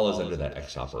think it follows under that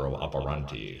ex opera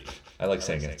operandi. I like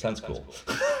saying it. It sounds cool.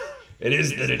 It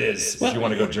is that it is. If you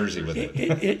want to go Jersey with it.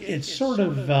 It's sort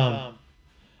of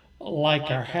like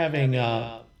our having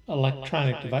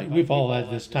electronic device. We've all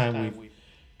had this time we've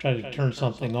tried to turn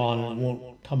something on and it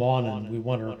won't come on, and we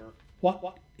wonder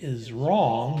what is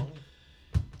wrong,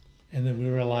 and then we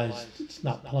realize it's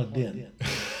not plugged in.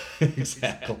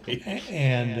 Exactly.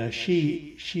 And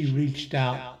she reached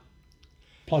out,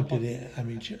 plugged it in. I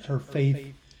mean, her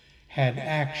faith had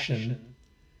action.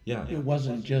 Yeah. It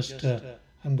wasn't just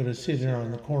I'm going to sit here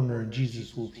on the corner and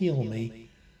Jesus will heal me.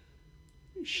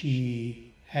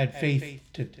 She had faith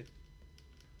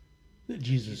that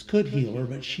Jesus could heal her,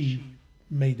 but she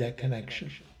made that connection.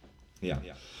 Yeah.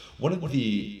 One of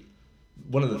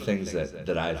the things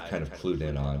that I've kind of clued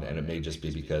in on, and it may just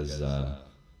be because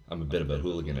I'm a bit of a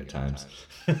hooligan at times,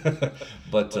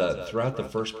 but throughout the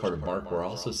first part of Mark, we're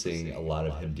also seeing a lot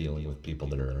of him dealing with people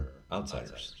that are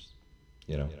outsiders,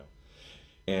 you know.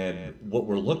 And what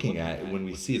we're looking at when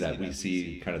we see that, we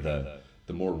see kind of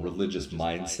the more religious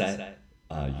mindset.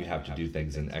 You have to do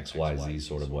things in X, Y, Z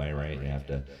sort of way, right? You have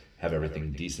to have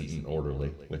everything decent and orderly,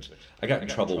 which I got in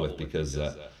trouble with because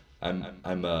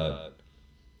I'm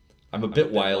a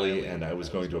bit wily, and I was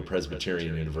going to a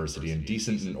Presbyterian university, and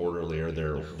decent and orderly are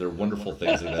they're wonderful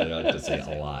things that I like to say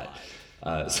a lot.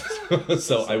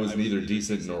 So I was neither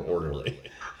decent nor orderly.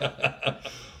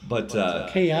 But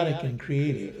Chaotic and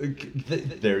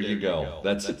creative. there you go.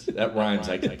 That rhymes.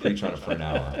 I could preach on it for an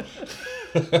hour.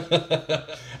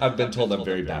 I've been told I'm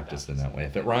very Baptist in that way.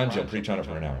 If it rhymes, you'll preach on it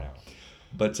for an hour.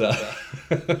 But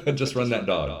just run that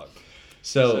dog.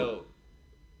 So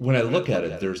when I look at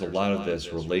it, there's a lot of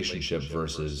this relationship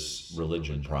versus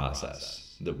religion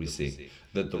process that we see.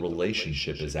 That the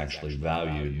relationship is actually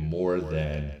valued more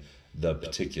than the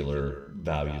particular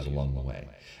values along the way.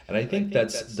 And I think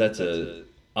that's a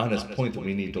honest point that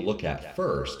we need to look at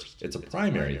first. It's a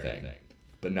primary thing,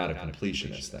 but not a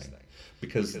completionist thing.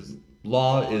 Because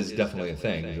law is definitely a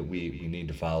thing that we need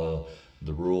to follow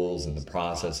the rules and the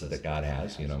process that God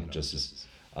has, you know, just as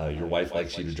your wife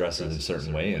likes you to dress in a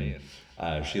certain way,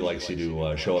 and she likes you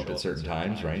to show up at certain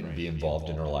times, right, and be involved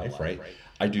in her life, right?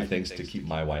 I do things to keep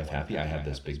my wife happy. I have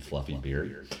this big fluffy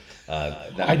beard.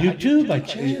 I do too, by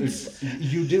chance.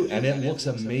 You do, and it looks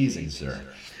amazing, sir.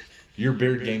 Your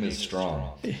beard game is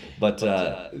strong. But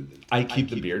I keep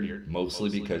the beard mostly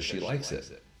because she likes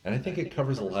it. And I think it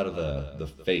covers a lot of the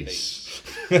face.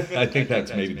 I think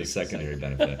that's maybe the secondary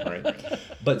benefit, right?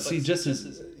 But see, just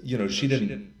as, you know, she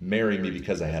didn't marry me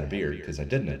because I had a beard, because I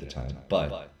didn't at the time.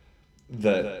 But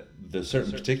the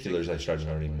certain particulars, I started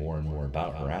learning more and more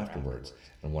about her afterwards,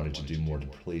 and wanted to do more to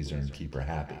please her and keep her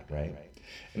happy, right?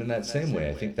 And in that same way,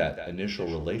 I think that initial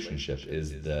relationship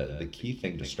is the key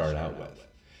thing to start out with.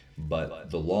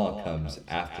 But the law comes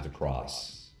after the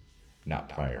cross, not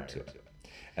prior to it.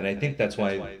 And I think that's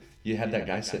why you had that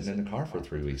guy sitting in the car for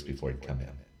 3 weeks before he'd come in.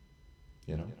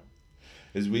 You know?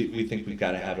 Is we think we've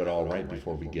got to have it all right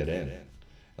before we get in.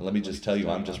 And let me just tell you,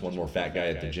 I'm just one more fat guy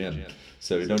at the gym.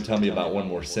 So don't tell me about one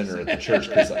more sinner at the church,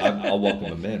 because I'll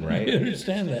welcome him in, right? I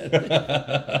understand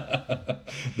that.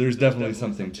 There's definitely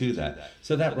something to that.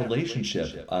 So that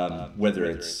relationship, whether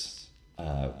it's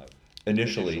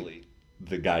initially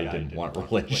the guy didn't want a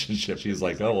relationship. He was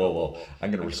like, oh, well,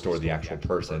 I'm going to restore the actual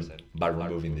person by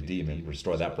removing the demon,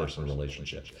 restore that person's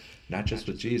relationship. Not just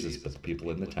with Jesus, but the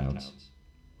people in the towns,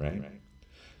 right?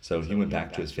 So he went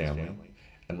back to his family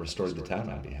and restored the town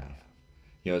on behalf.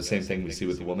 You know, the same thing we see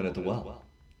with the woman at the well.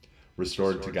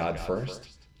 Restored to God first,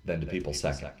 then to people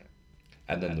second,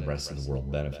 and then the rest of the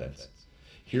world benefits.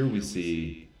 Here we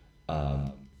see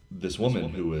this woman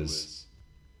who was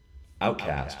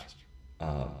outcast,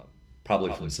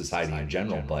 probably from society in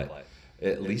general, but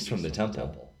at least from the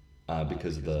temple,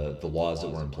 because of the laws that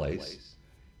were in place.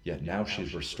 Yet now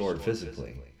she's restored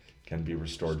physically, can be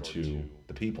restored to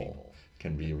the people,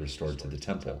 can be restored to the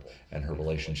temple, and her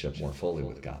relationship more fully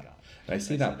with God. And I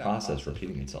see that process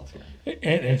repeating itself here.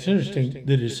 And it's interesting,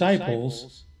 the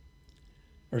disciples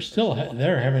are still,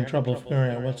 they're having trouble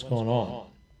figuring out what's going on.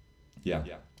 Yeah.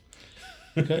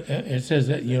 It says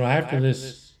that, you know, after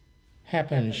this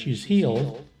happened, she's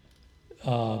healed.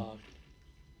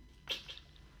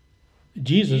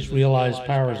 Jesus realized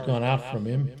power has gone out from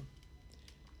him,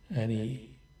 and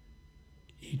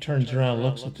he turns around,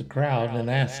 looks at the crowd, and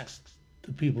asks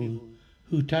the people,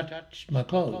 who touched my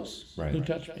clothes? Right. Who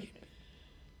touched me?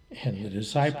 And the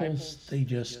disciples, they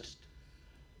just,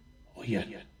 oh yeah.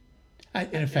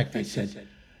 In fact, they said,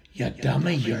 you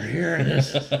dummy, you're here,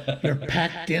 you're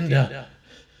packed into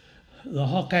the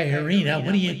Hawkeye Arena.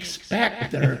 What do you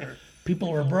expect? They're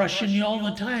People are brushing you all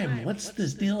the time. What's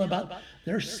this deal about?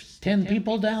 There's 10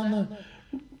 people down the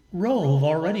row who've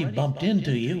already bumped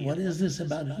into you. What is this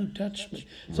about? Who touched me?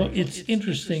 So it's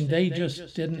interesting. They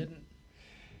just didn't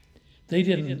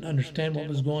understand what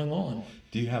was going on.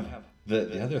 Do you have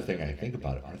the other thing I think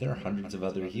about it? Are there hundreds of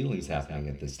other healings happening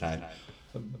at this time?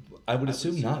 I would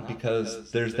assume not,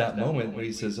 because there's that moment where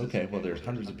he says, "Okay, well, there's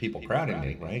hundreds of people crowding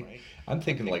me, right?" I'm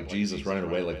thinking like Jesus running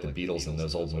away like the Beatles in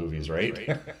those old movies, right?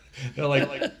 They're like,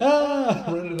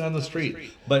 running down the street.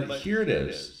 But here it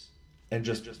is, and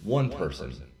just one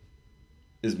person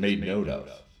is made note of.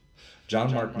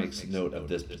 John Mark makes note of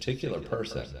this particular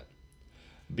person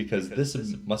because this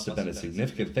must have been a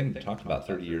significant thing to talk about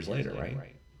 30 years later,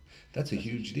 right? That's a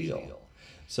huge deal.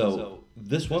 So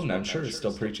this woman, I'm sure, is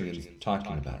still preaching and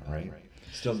talking about it, right?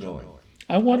 Still going.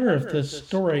 I wonder if this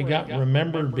story got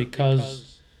remembered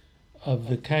because of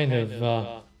the kind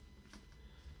of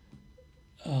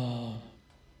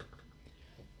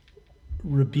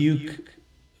rebuke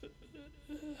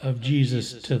of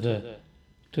Jesus to the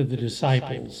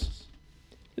disciples,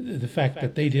 the fact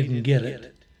that they didn't get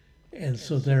it, and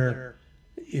so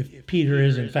if Peter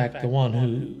is in fact the one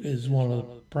who is one of the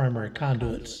primary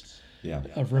conduits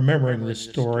of remembering this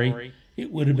story,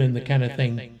 it would have been the kind of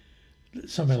thing that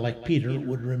somebody like Peter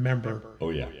would remember.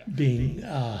 Oh yeah, being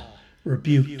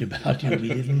rebuked about you. We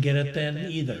didn't get it then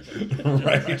either.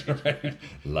 right.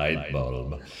 Light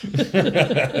bulb.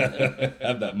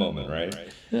 Have that moment, right?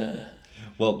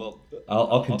 Well,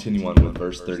 I'll continue on with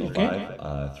verse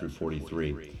 35 through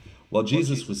 43. While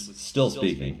Jesus was still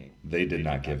speaking, they did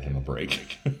not give him a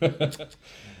break.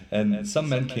 And some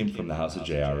men came from the house of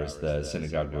Jairus, the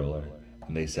synagogue ruler,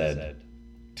 and they said,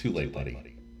 "Too late, buddy.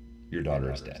 Your daughter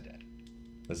is dead."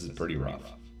 This is pretty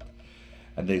rough.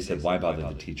 And they said, "Why bother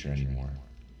the teacher anymore?"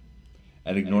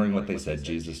 And ignoring what they said,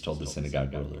 Jesus told the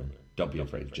synagogue ruler, "Don't be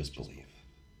afraid, just believe."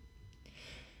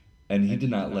 And he did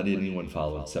not let anyone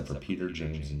follow except for Peter,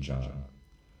 James, and John,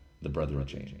 the brother of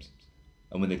James.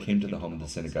 And when they came to the home of the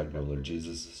synagogue ruler,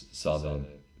 Jesus saw the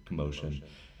commotion,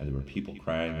 and there were people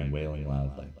crying and wailing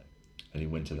loudly. And he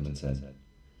went to them and said,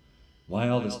 "Why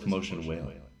all this commotion and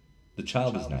wailing? The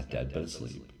child is not dead, but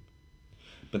asleep."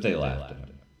 But they laughed at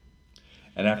him.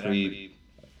 And after he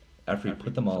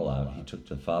put them all out, he took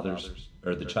the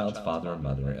child's father and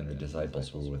mother and the disciples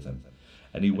who were with him.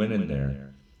 And he went in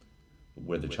there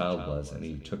where the child was, and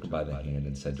he took her by the hand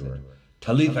and said to her,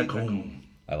 "Talitha kum."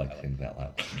 I like to think that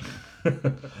loud.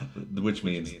 Which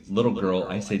means, "Little girl,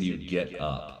 I say to you, get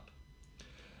up."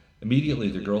 Immediately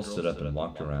the girl stood up and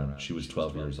walked around. She was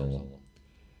 12 years old.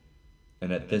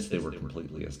 And at this they were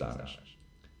completely astonished.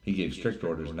 He gave strict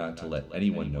orders not to let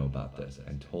anyone know about this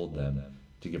and told them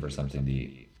to give her something to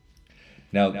eat.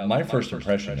 Now, my first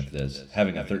impression of this,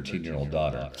 having a 13-year-old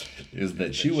daughter, is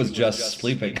that she was just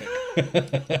sleeping.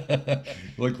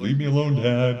 Like, "Leave me alone,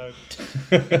 Dad."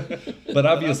 But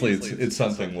obviously, it's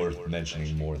something worth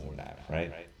mentioning more than that,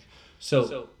 right?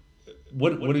 So,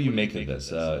 what do you make of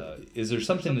this? Is there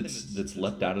something that's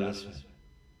left out of this?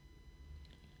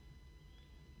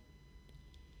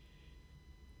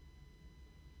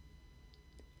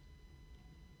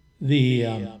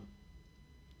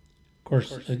 Of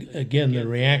course, again, the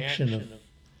reaction of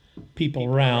people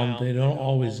around, they don't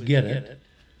always get it.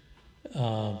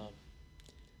 Don't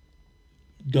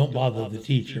bother the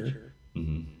teacher.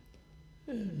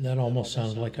 Mm-hmm. That almost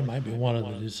sounds like it might be one of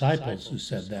the disciples who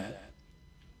said that.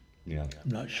 Yeah. I'm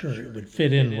not sure it would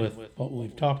fit in with what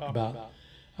we've talked about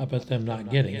them not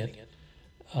getting it.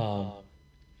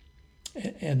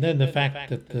 And then the fact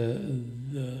that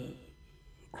the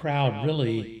crowd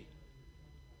really,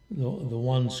 the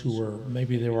ones who were,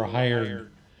 maybe they were hired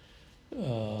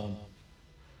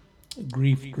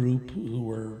grief group who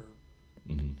were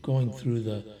going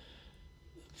through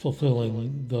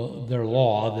fulfilling their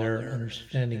law, their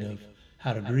understanding of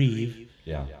how to grieve.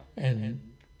 Yeah. And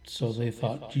so they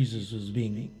thought Jesus was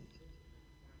being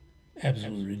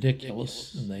absolutely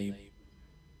ridiculous, and they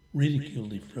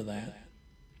ridiculed him for that.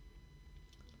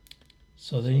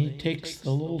 So then he takes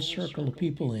the little circle of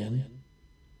people in,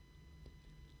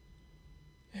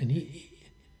 and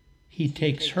he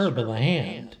takes her by the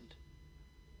hand.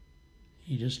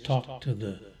 He just talked to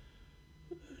the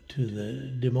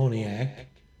demoniac,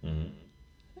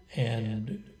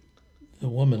 and the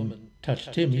woman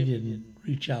touched him. He didn't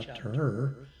reach out to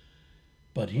her,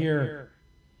 but here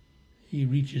he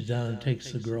reaches down and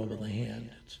takes the girl by the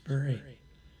hand. It's very,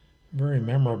 very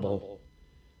memorable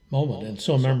moment, and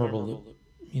so memorable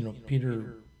that,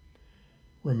 Peter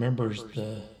remembers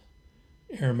the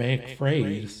Aramaic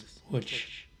phrase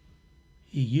which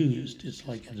he used. It's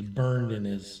like it's burned in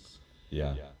his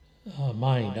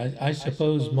mind. I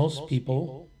suppose most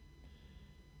people,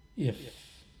 if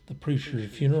the preacher at a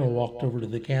funeral walked over to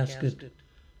the casket,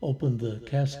 opened the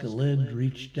casket lid,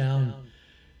 reached down,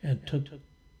 and took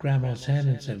Grandma's hand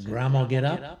and said, "Grandma, get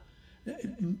up,"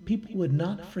 people would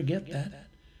not forget that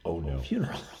Oh no.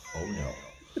 funeral. Oh no.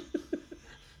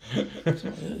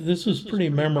 This was pretty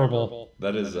memorable.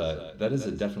 That is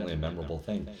a definitely a memorable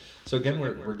thing. So again,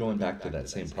 we're going back to that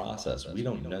same process. We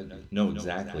don't know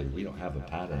exactly. We don't have a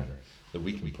pattern that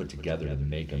we can put together to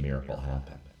make a miracle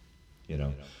happen. You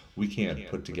know, we can't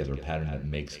put together a pattern that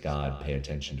makes God pay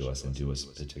attention to us and do a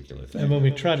particular And thing. when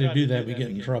we try to do that, we get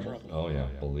in trouble. Oh yeah,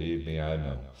 believe me, I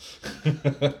know.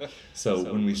 So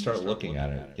when we start looking at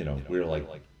it, you know, we're like,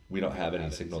 we don't have any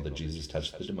signal that Jesus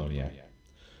touched the demoniac.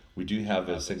 We do have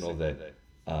a signal that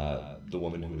the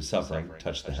woman who was suffering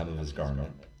touched the hem of his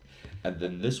garment. And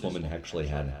then this woman actually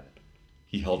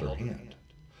he held her hand.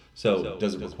 So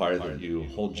does it require that you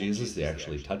hold Jesus, they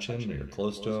actually touch him, or you're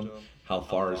close to him? How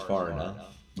far is far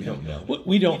enough? We don't know.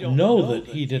 We don't know that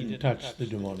he didn't touch the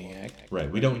demoniac. Right,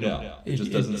 we don't know. It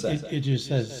just doesn't say. It just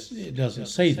says, it doesn't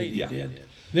say that he Yeah. did.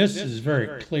 This is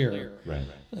very clear, Right.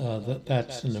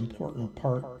 that's an important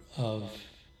part of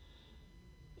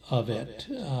it.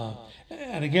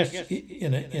 And I guess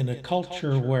in a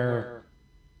culture where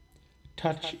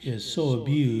touch is so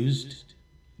abused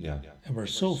Yeah. and we're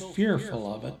so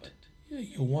fearful of it,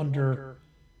 you wonder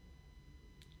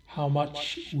how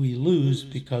much we lose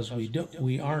because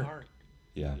we aren't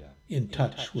Yeah. in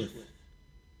touch with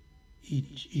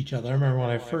each other. I remember when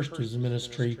I first was in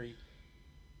ministry,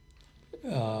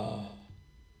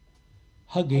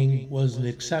 hugging was an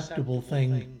acceptable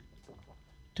thing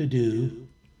to do,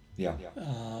 Yeah.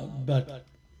 but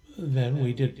then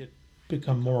we did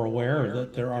become more aware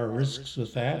that there are risks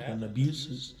with that and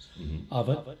abuses of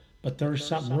it. But there's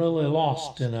something really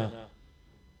lost in a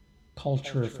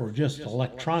culture if we're just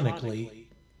electronically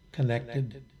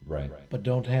connected, Right. but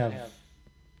don't have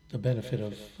the benefit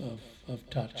of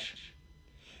touch.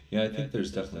 Yeah, I think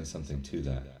there's definitely something to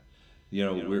that. You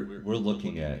know, we're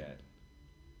looking at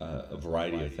a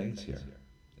variety of things here,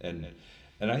 and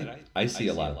I see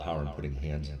a lot of power in putting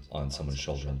hands on someone's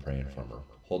shoulder and praying for them, or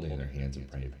holding their hands and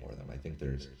praying for them. I think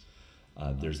there's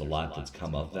a lot that's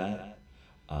come of that.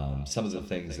 Some of the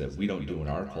things that we don't do in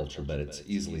our culture, but it's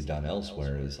easily done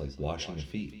elsewhere, is like washing the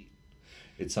feet.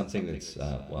 It's something that's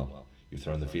well, you've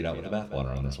thrown the feet out with the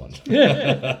bathwater on this one.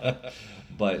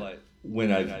 But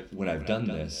when I've done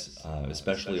this,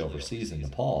 especially overseas in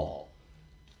Nepal,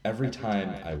 every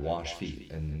time I wash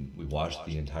feet, and we wash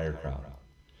the entire crowd,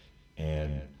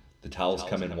 and the towels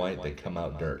come in white, they come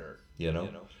out dirt, you know,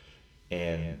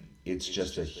 and it's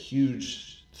just a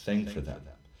huge thing for them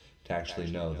to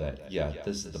actually know that, yeah,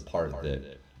 this is the part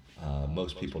that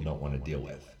most people don't want to deal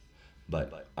with,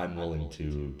 but I'm willing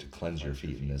to cleanse your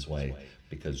feet in this way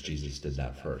because Jesus did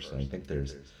that first. And I think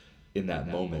there's, in that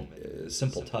moment,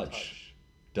 simple touch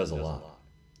does a lot,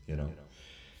 you know.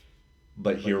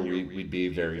 But here we'd be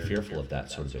very fearful of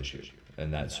that sort of issue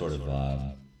and that sort of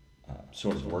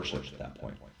worship at that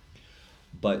point.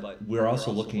 But we're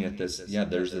also looking at this, yeah,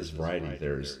 there's this variety.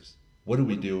 There's what do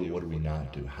we do and what do we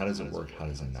not do? How does it work? How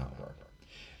does it not work?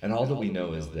 And all that we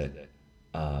know is that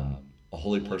a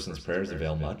holy person's prayers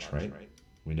avail much, right?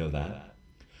 We know that.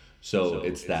 So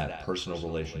it's that personal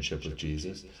relationship with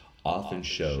Jesus often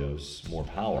shows more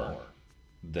power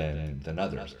than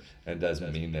others. And it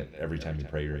doesn't mean that every time you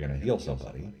pray you're going to heal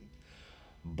somebody.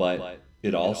 But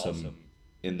it also,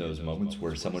 in those moments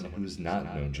where someone who's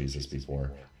not known Jesus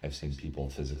before, I've seen people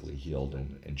physically healed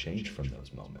and changed from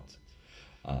those moments.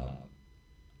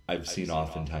 I've seen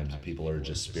oftentimes people are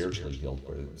just spiritually healed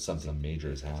where something major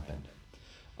has happened.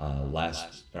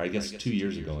 I guess 2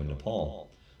 years ago in Nepal,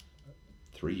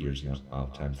 3 years now,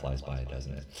 time flies by,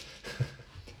 doesn't it?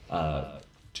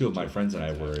 Two of my friends and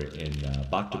I were in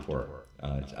Bhaktapur,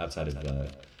 outside of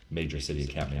the major city of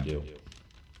Kathmandu.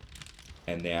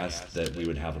 And they asked that we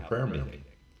would have a prayer meeting.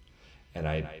 And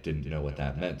I didn't know what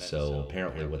that meant. So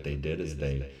apparently what they did is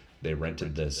they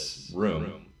rented this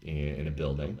room in a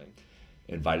building,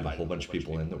 invited a whole bunch of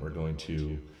people in that were going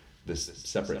to this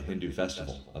separate Hindu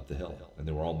festival up the hill. And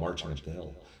they were all marching up the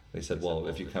hill. They said, well,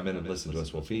 if you come in and listen to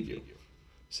us, we'll feed you.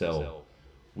 So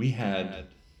we had,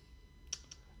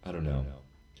 I don't know,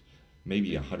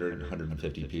 maybe 100,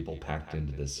 150 people packed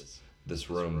into this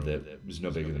room that was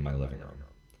no bigger than my living room.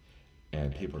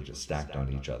 And people were just stacked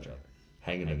on each other,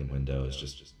 hanging in the windows,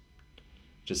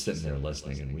 just sitting there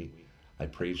listening. And I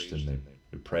preached, and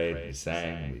we prayed, we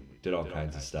sang, we did all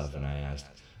kinds of stuff. And I asked,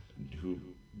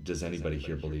 does anybody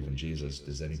here believe in Jesus?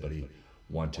 Does anybody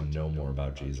want to know more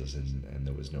about Jesus? And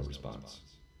there was no response.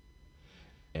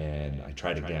 And I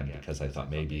tried again because I thought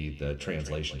maybe the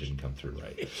translation didn't come through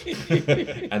right.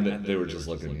 And then they were just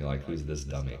looking at me like, who's this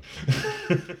dummy?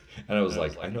 And I was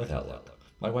like, I know that look.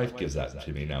 My wife gives that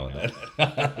to me now and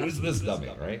then. Who's this dummy,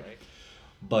 right?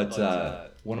 But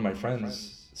one of my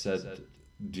friends said,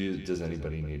 does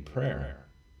anybody need prayer?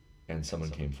 And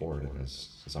someone came forward and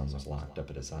his arm was locked up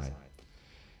at his side.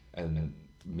 And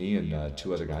me and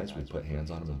two other guys, we put hands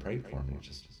on him and prayed for him. And he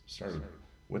just started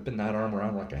whipping that arm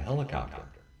around like a helicopter.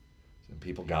 And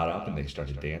people got up and they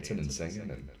started dancing and singing.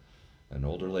 And an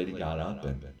older lady got up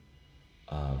and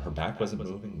her back wasn't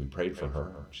moving. We prayed for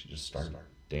her. She just started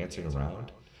dancing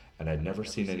around. And I'd never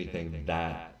seen anything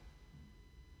that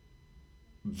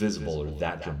visible or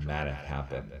that dramatic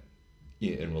happen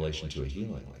in relation to a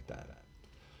healing like that.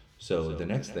 So the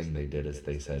next thing they did is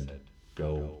they said,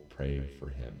 go pray for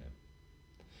him.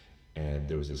 And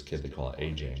there was this kid, they call it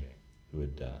AJ, who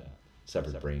had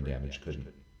suffered brain damage, couldn't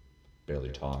barely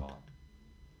talk,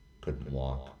 couldn't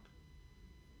walk,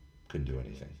 couldn't do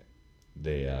anything.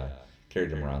 They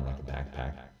carried him around like a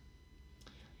backpack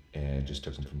and just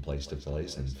took him from place to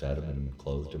place and fed him and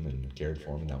clothed him and cared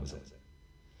for him, and that was it.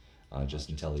 Just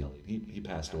until he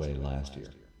passed away last year,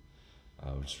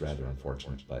 which is rather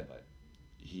unfortunate, but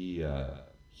he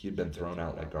had been thrown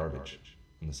out like garbage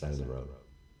on the side of the road.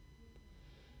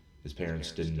 His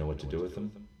parents didn't know what to do with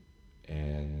him,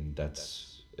 and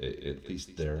that's, at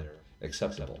least they're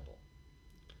acceptable.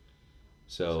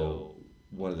 So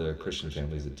one of the Christian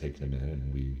families had taken him in,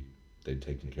 and they'd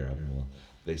taken care of him. Well,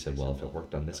 they said, well, if it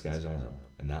worked on this guy's arm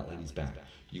and that lady's back,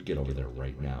 you get over there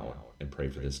right now and pray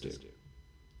for this dude.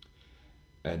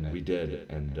 And we did,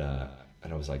 and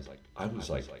I was like,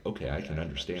 okay, I can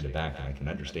understand a back and I can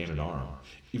understand an arm,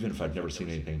 even if I've never seen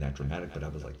anything that dramatic. But I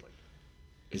was like,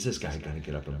 is this guy going to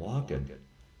get up and walk? And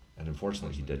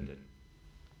unfortunately, he didn't.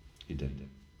 He didn't.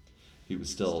 He was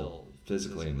still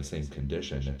physically in the same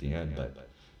condition at the end, but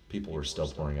people were still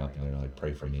pouring up, and they're like,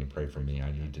 pray for me, pray for me.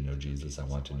 I need to know Jesus. I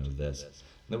want to know this. And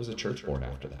there was a church born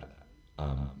after that.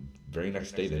 Very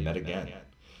next day, they met again,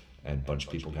 and a bunch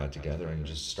of people got together and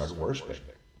just started worshiping.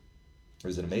 It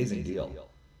was an amazing deal.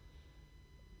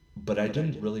 But I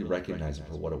didn't really recognize it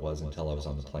for what it was until I was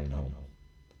on the plane home.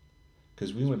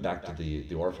 Because we went back to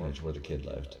the orphanage where the kid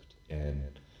lived,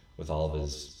 and with all of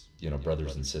his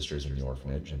brothers and sisters in the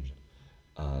orphanage, and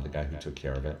the guy who took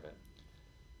care of it.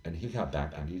 And he got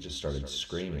back and he just started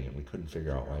screaming, and we couldn't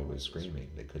figure out why he was screaming.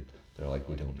 They're like,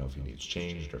 we don't know if he needs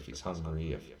changed, or if he's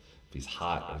hungry, if he's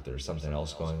hot, or if there's something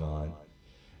else going on.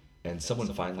 And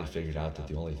someone finally figured out that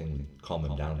the only thing that would calm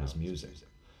him down was music.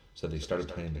 So they started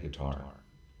playing the guitar.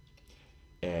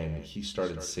 And he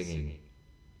started singing.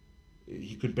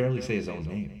 He could barely say his own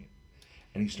name.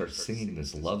 And he started singing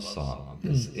this love song,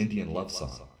 this Indian love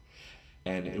song.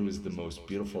 And it was the most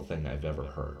beautiful thing I've ever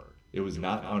heard. It was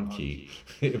not on key.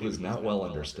 It was not well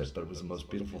understood, but it was the most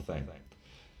beautiful thing.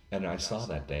 And I saw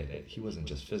that day that he wasn't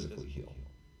just physically healed.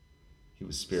 He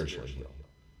was spiritually healed.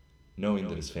 Knowing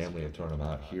that his family had thrown him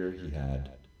out, here he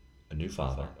had a new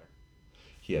father.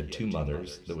 He had two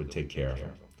mothers that would take care of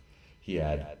him. He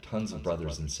had tons of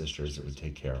brothers and sisters that would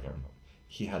take care of him.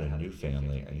 He had a new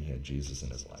family, and he had Jesus in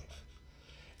his life.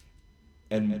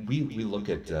 And we look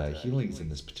at healings in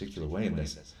this particular way, and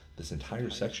this entire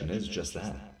section is just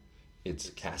that.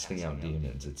 It's casting out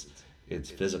demons.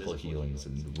 It's physical healings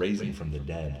and raising from the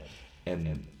dead.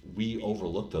 And we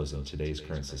overlook those in today's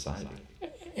current society.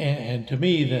 And to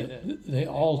me, that they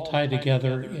all tie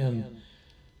together in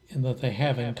that they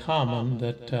have in common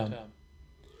that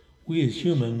we as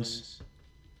humans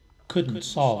couldn't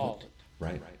solve it.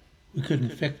 Right. We couldn't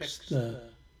fix the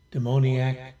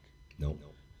demoniac. Nope.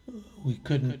 We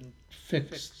couldn't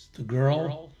fix the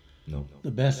girl. Nope.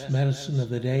 The best medicine of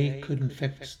the day couldn't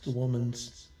fix the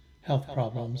woman's health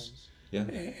problems. Yeah.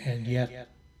 And yet,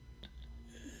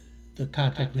 the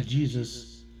contact with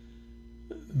Jesus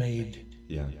made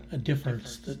a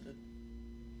difference that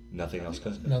nothing else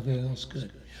could. Nothing else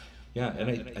could. Yeah,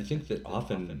 and I think that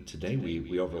often today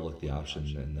we overlook the option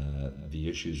and the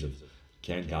issues of,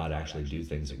 can God actually do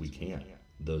things that we can't?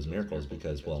 Those miracles,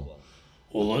 because, well,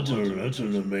 that's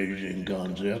an amazing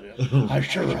concept. I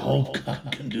sure hope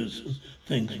God can do some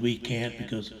things we can't,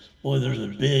 because, boy, there's a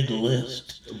big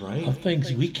list of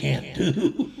things we can't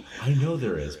do. I know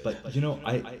there is, but,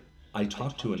 I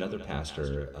talked to another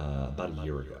pastor about a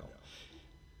year ago,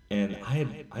 and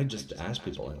I just asked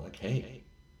people, like, hey,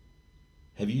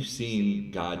 have you seen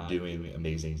God doing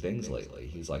amazing things lately?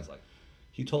 He's like,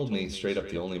 he told me straight up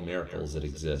the only miracles that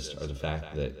exist are the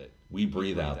fact that we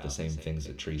breathe out the same things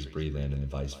that trees breathe in, and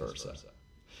vice versa.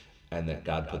 And that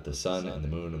God put the sun and the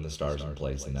moon and the stars in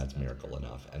place, and that's miracle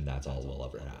enough, and that's all we'll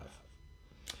ever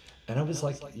have. And I was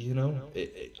like,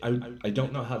 I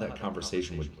don't know how that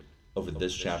conversation would over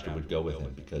this chapter would go with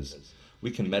him, because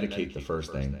we can medicate the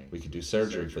first thing, we could do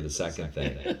surgery for the second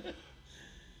thing,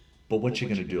 but what you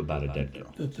gonna do about a dead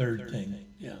girl? The third thing,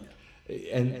 yeah.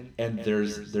 And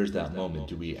there's that moment.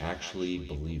 Do we actually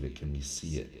believe it? Can we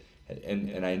see it?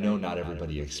 And I know not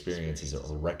everybody experiences it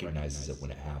or recognizes it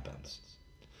when it happens,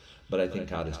 but I think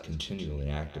God is continually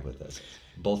active with us,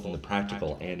 both in the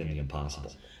practical and in the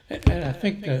impossible. And I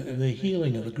think the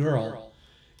healing of the girl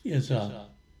is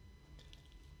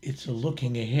it's a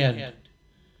looking ahead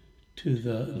to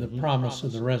the promise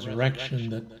of the resurrection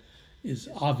that is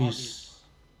obvious,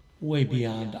 way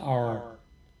beyond our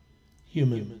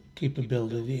human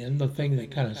capability, and the thing that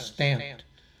kind of stamped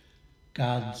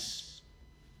God's,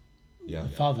 Yeah, the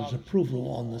Father's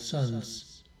approval on the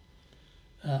Son's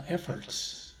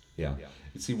efforts. yeah.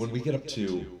 You see, when we get up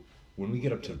to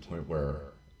the point where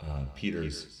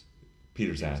Peter's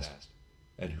asked,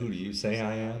 "And who do you say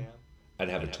I am?" I'd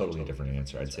have a totally different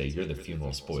answer. I'd say, "You're the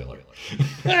funeral spoiler."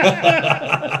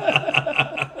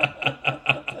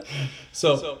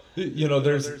 So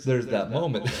there's that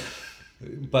moment,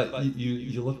 but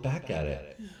you look back at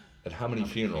it, at how many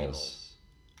funerals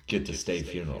get to stay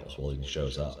funerals while he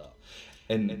shows up,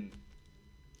 and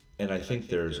I think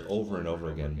there's over and over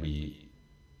again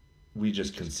we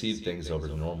just concede things over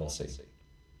to normalcy,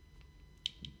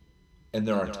 and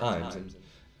there are times,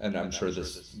 and I'm sure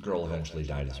this girl eventually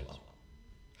died as well.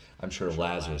 I'm sure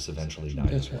Lazarus eventually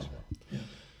died as well. Yeah.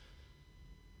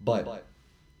 But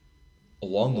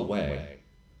along the way,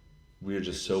 we are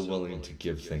just so willing to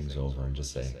give things over and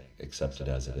just say, accept it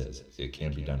as it is. It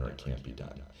can be done or it can't be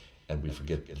done. And we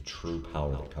forget the true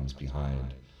power that comes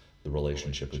behind the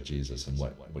relationship with Jesus and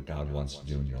what God wants to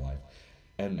do in your life.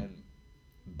 And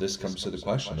this comes to the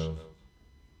question of,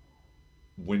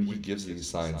 when he gives these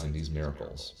signs and these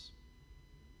miracles,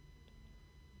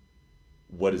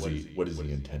 what is he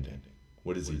intending?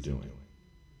 What is he doing?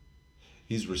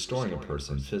 He's restoring a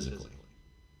person physically.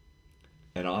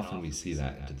 And often we see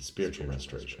that into the spiritual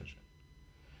restoration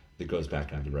that goes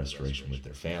back into the restoration with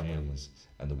their families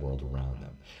and the world around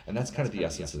them. And that's kind of the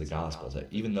essence of the gospel, that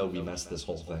even though we messed this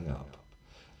whole thing up,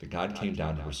 that God came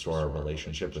down to restore our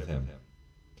relationship with him.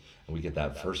 And we get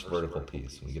that first vertical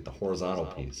piece, and we get the horizontal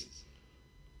piece,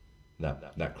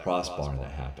 that crossbar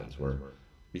that happens where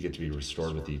we get to be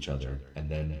restored with each other. And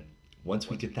then once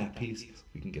we get that piece,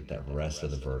 we can get that rest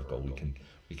of the vertical. We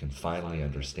can finally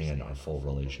understand our full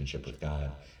relationship with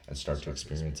God and start to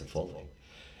experience it fully.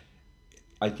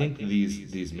 I think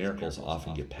these miracles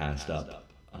often get passed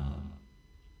up,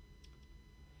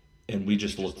 and we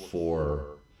just look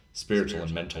for spiritual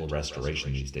and mental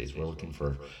restoration these days. We're looking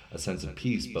for a sense of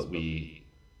peace, but we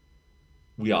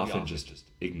often just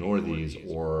ignore these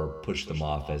or push them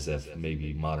off as if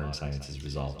maybe modern science has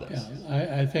resolved this.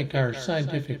 Yeah, I think our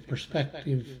scientific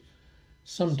perspective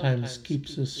sometimes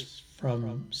keeps us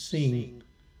from seeing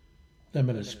them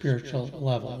at a spiritual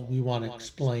level. We want to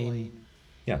explain,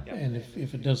 Yeah. and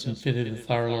if it doesn't fit in with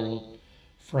our little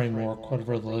framework,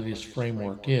 whatever the latest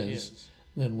framework is,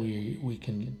 then we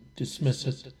can dismiss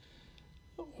it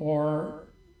or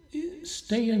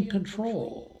stay in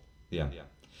control. Yeah.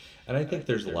 And I think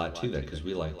there's a lot to that, because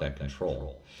we like that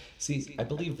control. See, I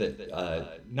believe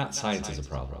that not science is a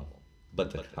problem,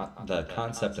 but the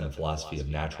concept and the philosophy of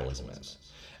naturalism is.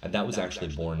 And that was actually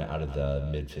born out of the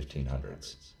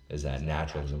mid-1500s, is that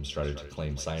naturalism started to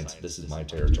claim science, this is my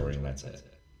territory and that's it.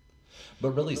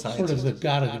 But really science Sort of is the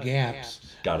God of the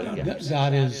gaps. God of the gaps.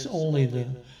 God is only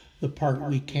the part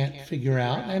we can't figure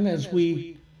out. And as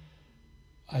we,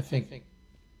 I think,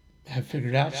 have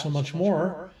figured out so much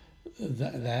more,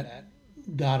 that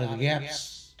God of the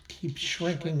gaps keeps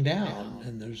shrinking down.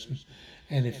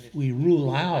 And if we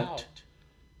rule out,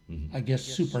 I guess,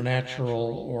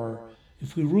 supernatural, or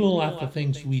if we rule out the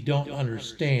things we don't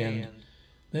understand,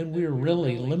 then we're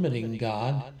really limiting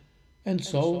God. And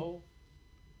so,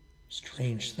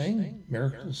 strange thing,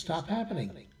 miracles stop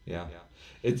happening. Yeah.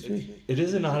 It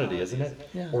is an oddity, isn't it?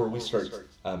 Yeah. Or we start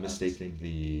mistaking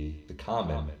the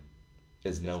common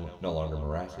as no longer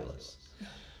miraculous.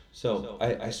 So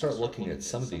I start looking at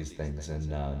some of these things, and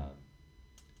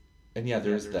yeah,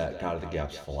 there's that God of the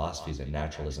gaps philosophy that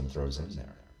naturalism throws in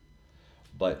there.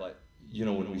 But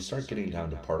when we start getting down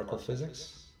to particle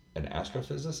physics and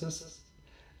astrophysicists,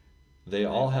 they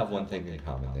all have one thing in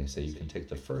common. They say you can take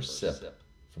the first sip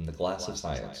from the glass of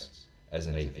science as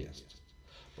an atheist,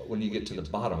 but when you get to the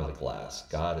bottom of the glass,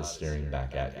 God is staring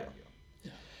back at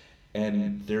you.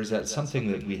 And there's that something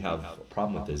that we have a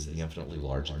problem with, is the infinitely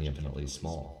large and the infinitely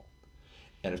small.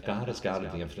 And if God is God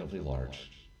of the infinitely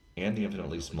large and the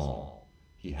infinitely small,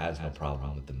 he has no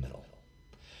problem with the middle.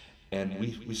 And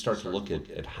we start to look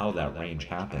at how that range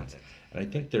happens. And I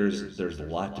think there's a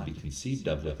lot to be conceived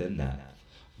of within that.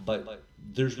 But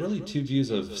there's really two views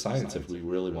of science if we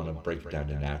really want to break it down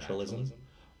to naturalism,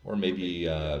 or maybe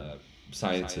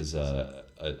science as a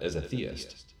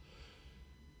theist.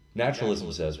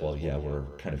 Naturalism says, well, yeah, we're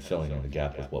kind of filling in the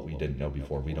gap with what we didn't know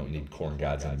before. We don't need corn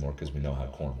gods anymore because we know how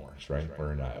corn works, right?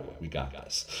 We're in Iowa. We got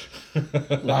this.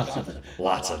 Lots of it.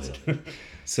 Lots of it.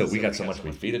 So we got so much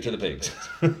we feed it to the pigs.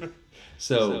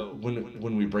 So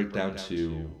when we break down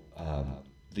to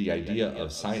the idea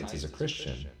of science as a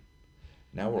Christian,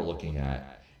 now we're looking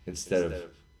at, instead of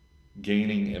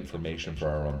gaining information for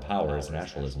our own power as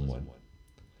naturalism would,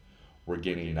 we're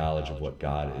gaining knowledge of what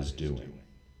God is doing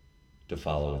to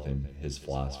follow within his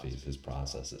philosophies, his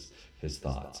processes, his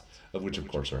thoughts, of which of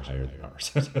course are higher than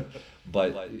ours.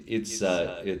 But it's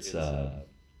I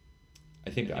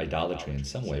think idolatry in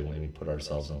some way when we put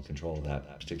ourselves in control of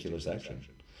that particular section,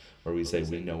 where we say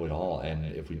we know it all, and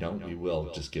if we don't, we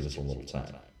will. Just give us a little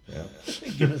time. Yeah.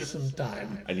 Give us some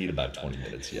time. I need about 20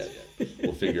 minutes yet.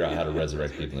 We'll figure out how to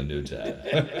resurrect people in New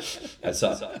Testament.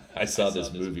 I saw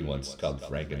this movie once called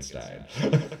Frankenstein.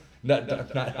 Not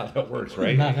how that works,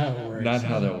 right? Not how it works. Not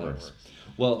how that works.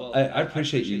 Well, I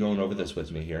appreciate you going over this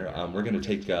with me here. We're going to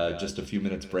take just a few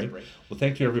minutes break. Well,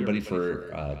 thank you everybody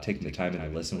for taking the time and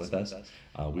to listen with us.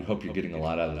 We hope you're getting a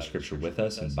lot out of the scripture with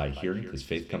us and by hearing, because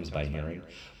faith comes by hearing.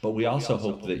 But we also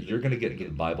hope that you're going to get into the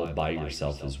Bible by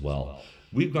yourself as well.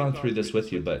 We've gone through this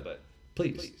with you, but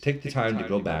please take the time to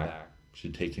go back. It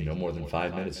should take you no more than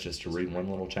 5 minutes just to read one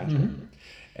little chapter. Mm-hmm.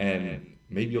 And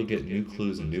maybe you'll get new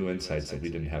clues and new insights that we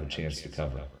didn't have a chance to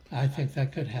cover. I think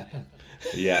that could happen.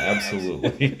 Yeah,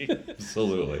 absolutely.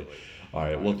 Absolutely. All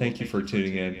right. Well, thank you for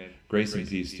tuning in. Grace and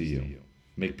peace to you.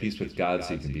 Make peace with God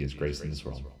so you can be his grace in this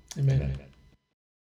world. Amen. Amen.